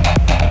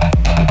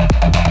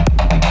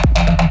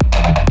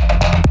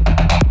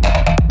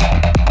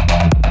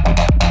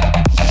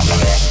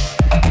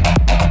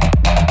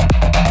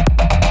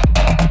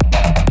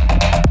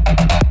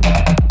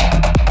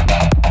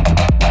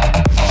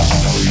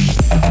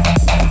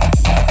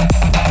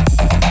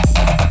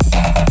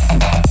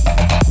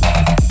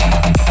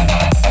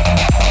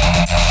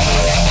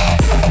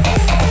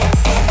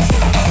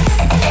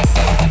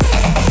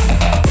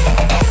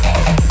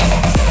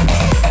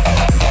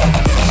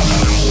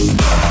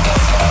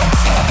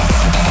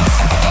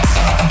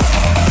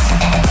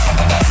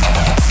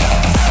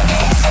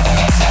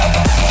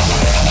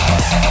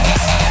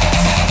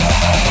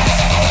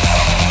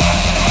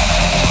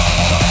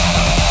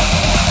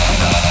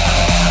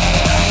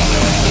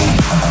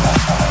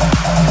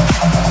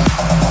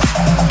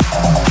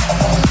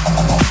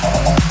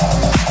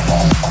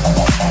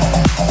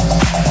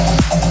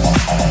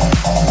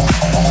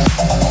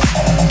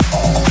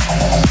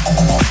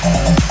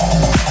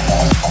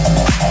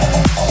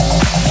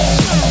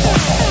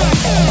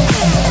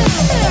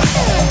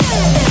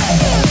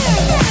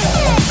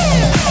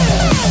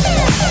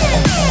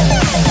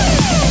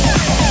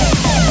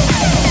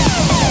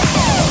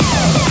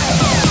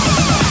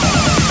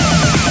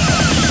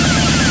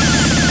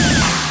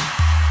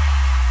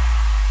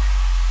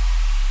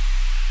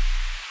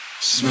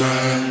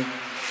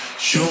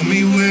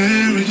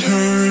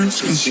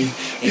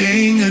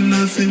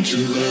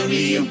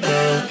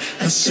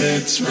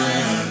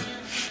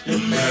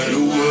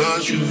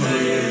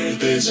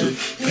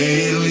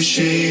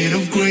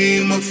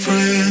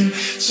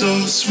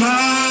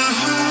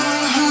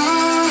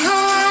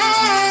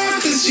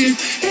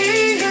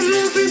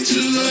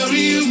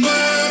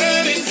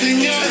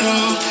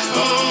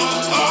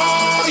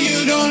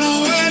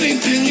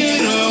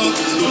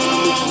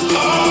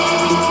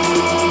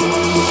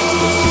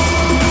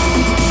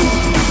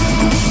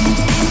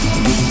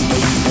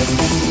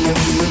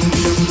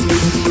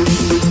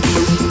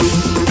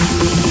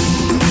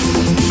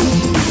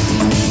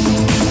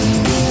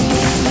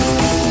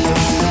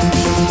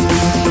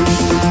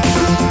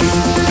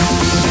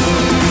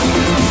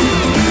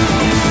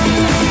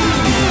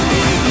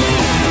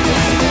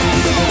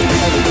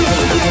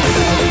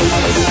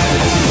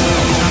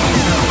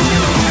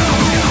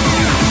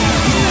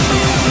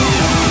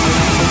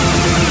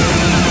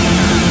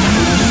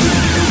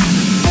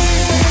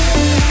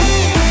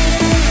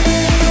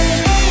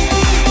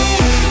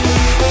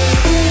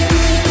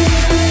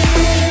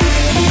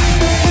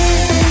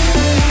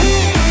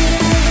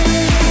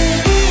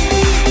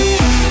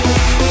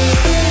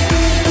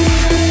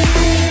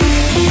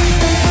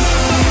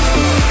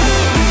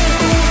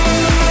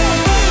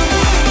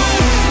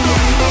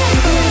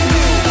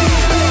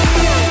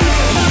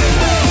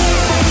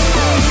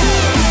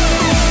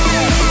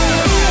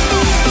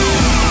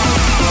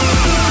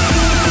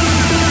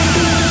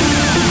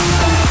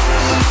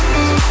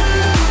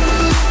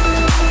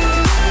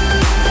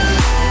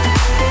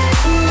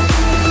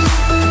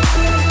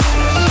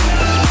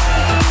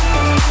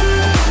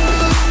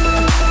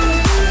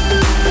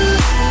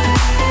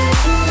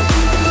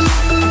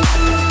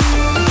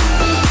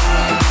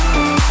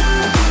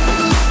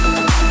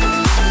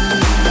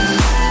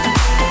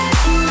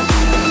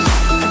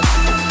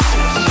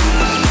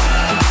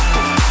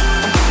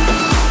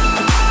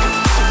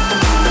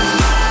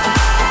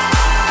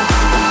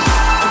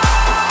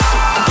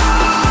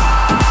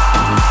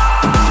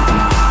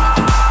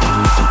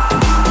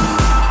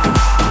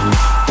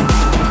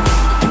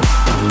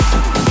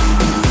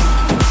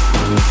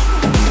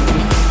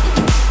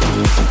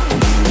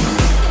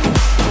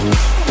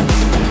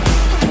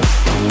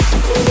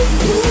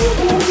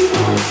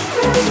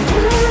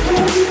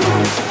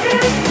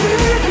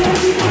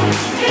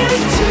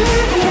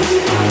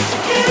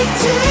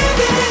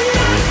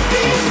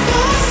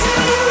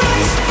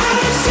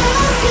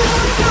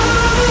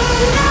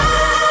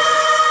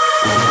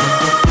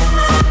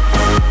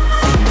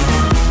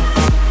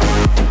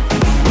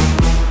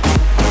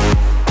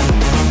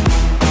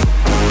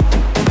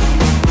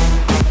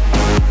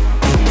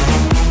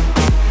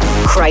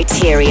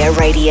 Criteria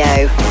Radio,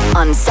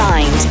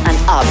 unsigned and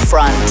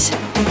upfront.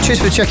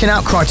 Cheers for checking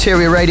out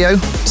Criteria Radio.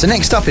 So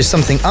next up is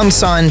something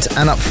unsigned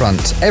and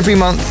upfront. Every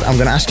month I'm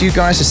going to ask you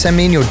guys to send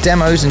me in your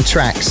demos and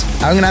tracks.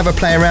 I'm going to have a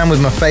play around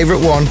with my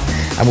favourite one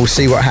and we'll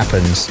see what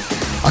happens.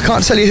 I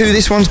can't tell you who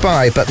this one's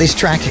by, but this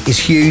track is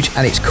huge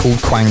and it's called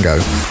Quango.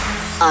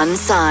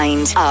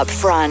 Unsigned,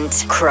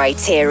 upfront,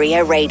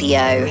 Criteria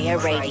Radio.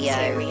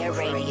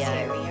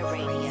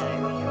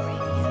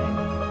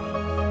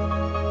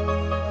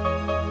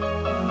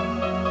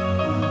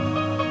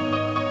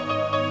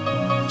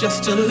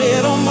 Just a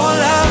little more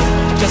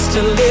love, just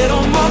a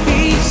little more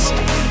peace.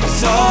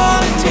 It's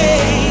all it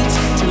takes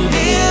to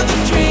live a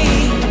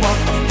dream. Walk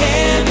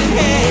hand in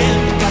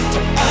hand, got to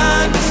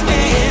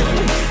understand.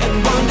 And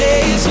one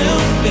day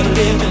soon we'll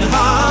live in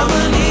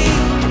harmony.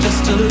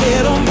 Just a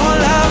little more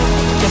love,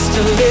 just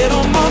a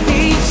little more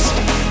peace.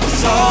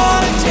 It's all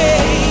it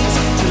takes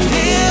to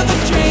live a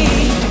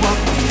dream.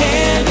 Walk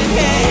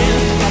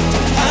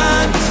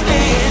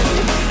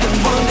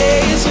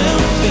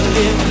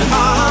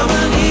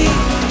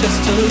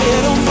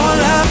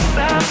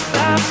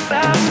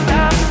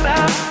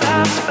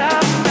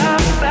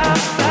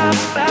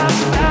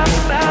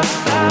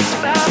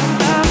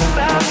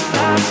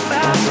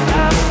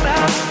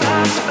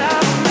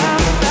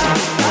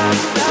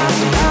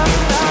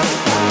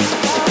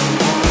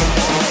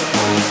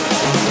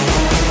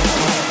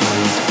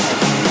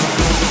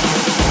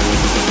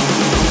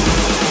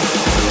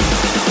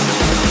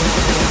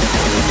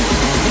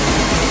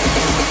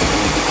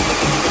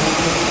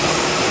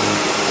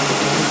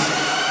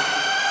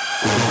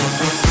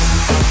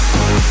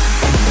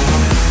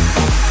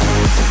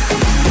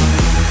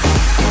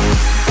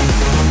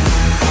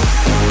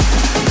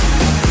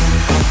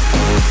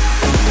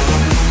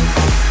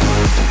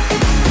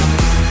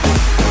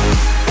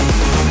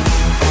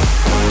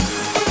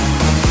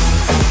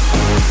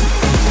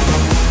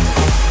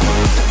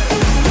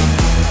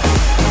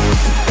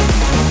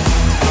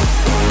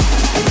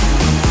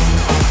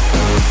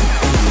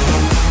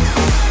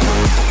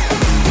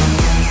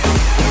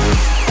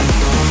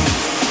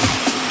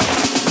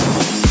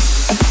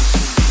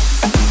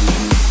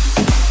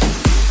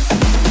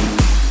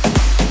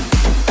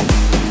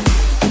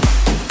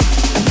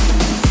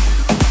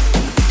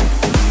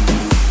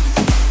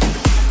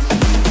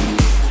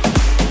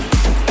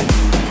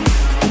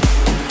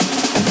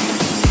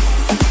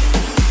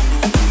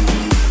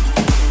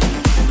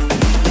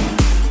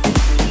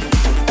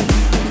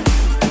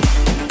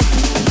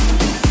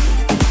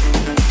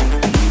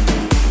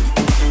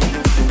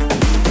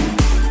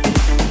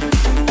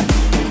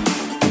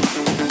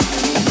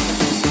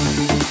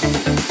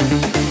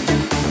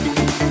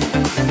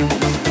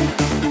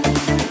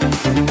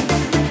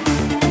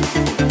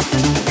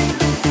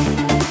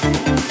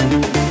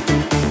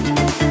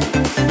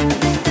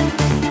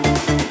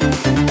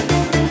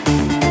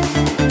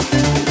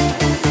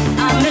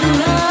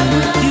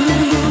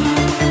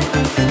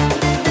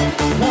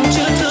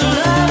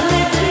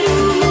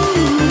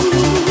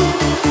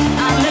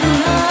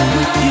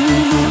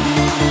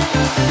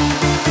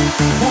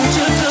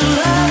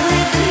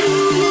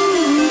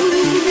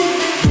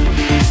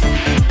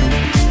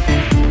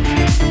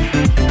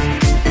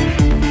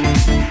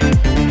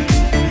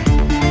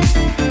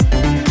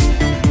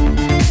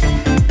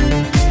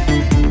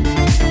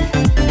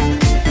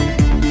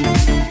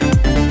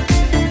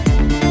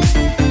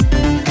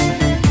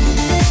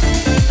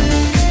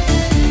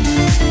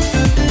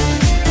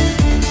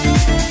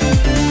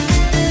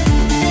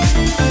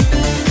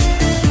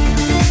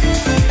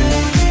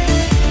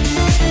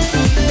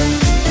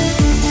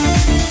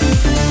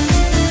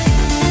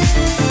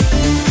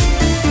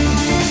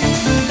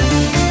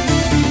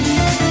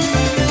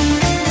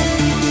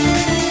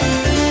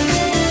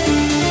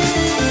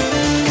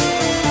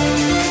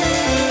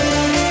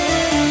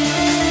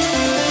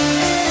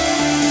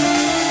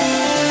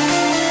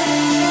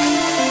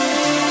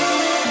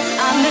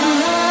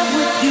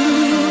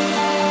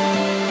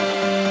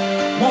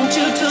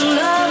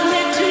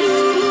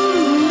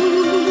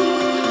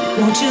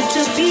Want you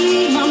to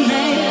be my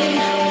man,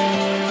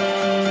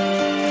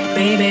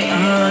 baby,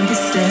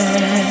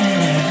 understand.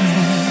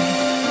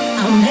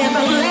 I'll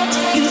never let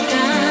you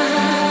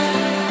down.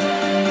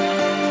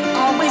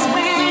 Always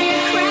when you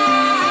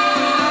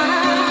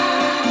cry,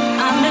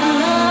 I'm in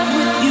love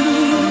with you.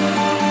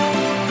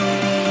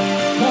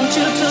 Want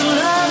you to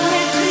love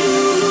me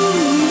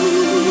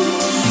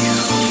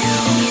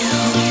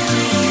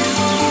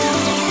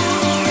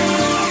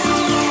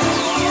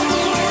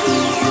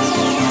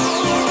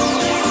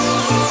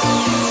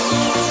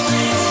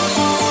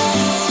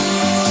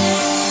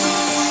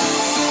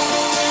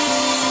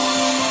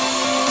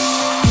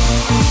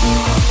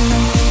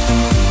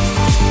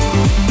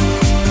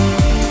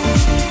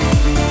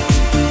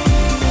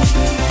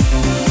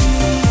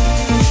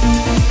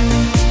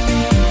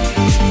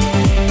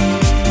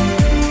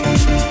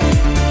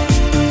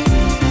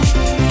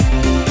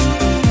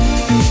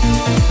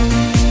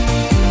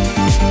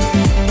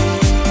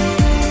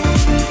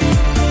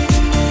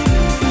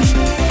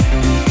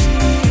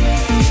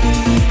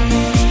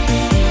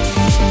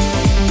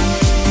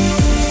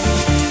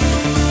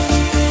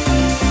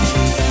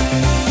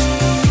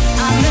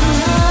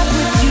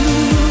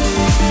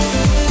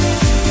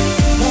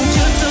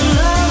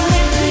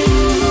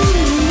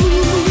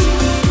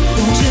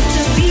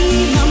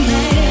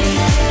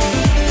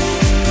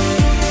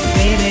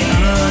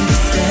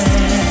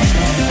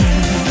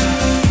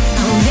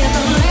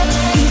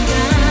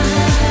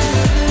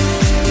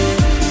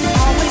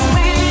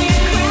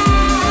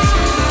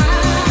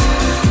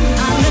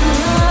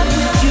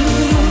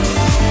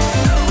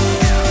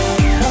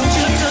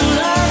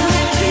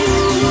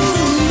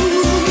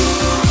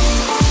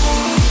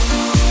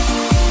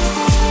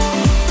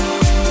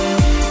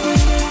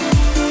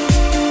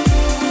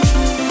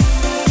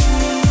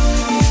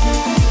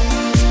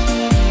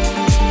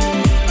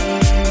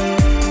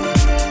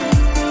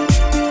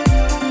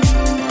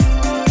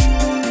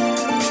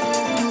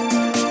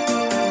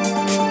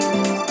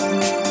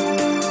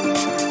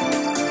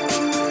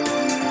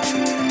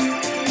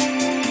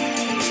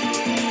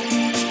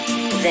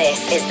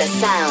is the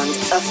sound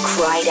of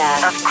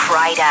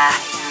Kryder.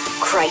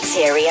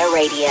 Kryteria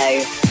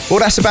Radio. Well,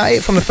 that's about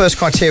it from the first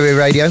Kryteria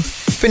Radio.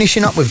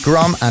 Finishing up with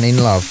Grum and In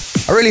Love.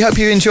 I really hope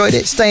you enjoyed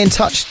it. Stay in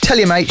touch, tell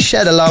your mates,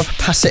 share the love,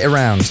 pass it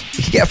around.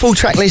 You can get a full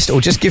track list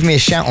or just give me a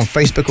shout on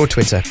Facebook or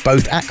Twitter,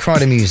 both at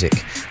Kryder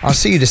Music. I'll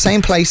see you the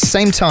same place,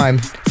 same time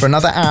for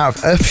another hour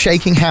of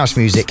earth-shaking house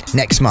music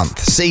next month.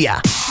 See ya!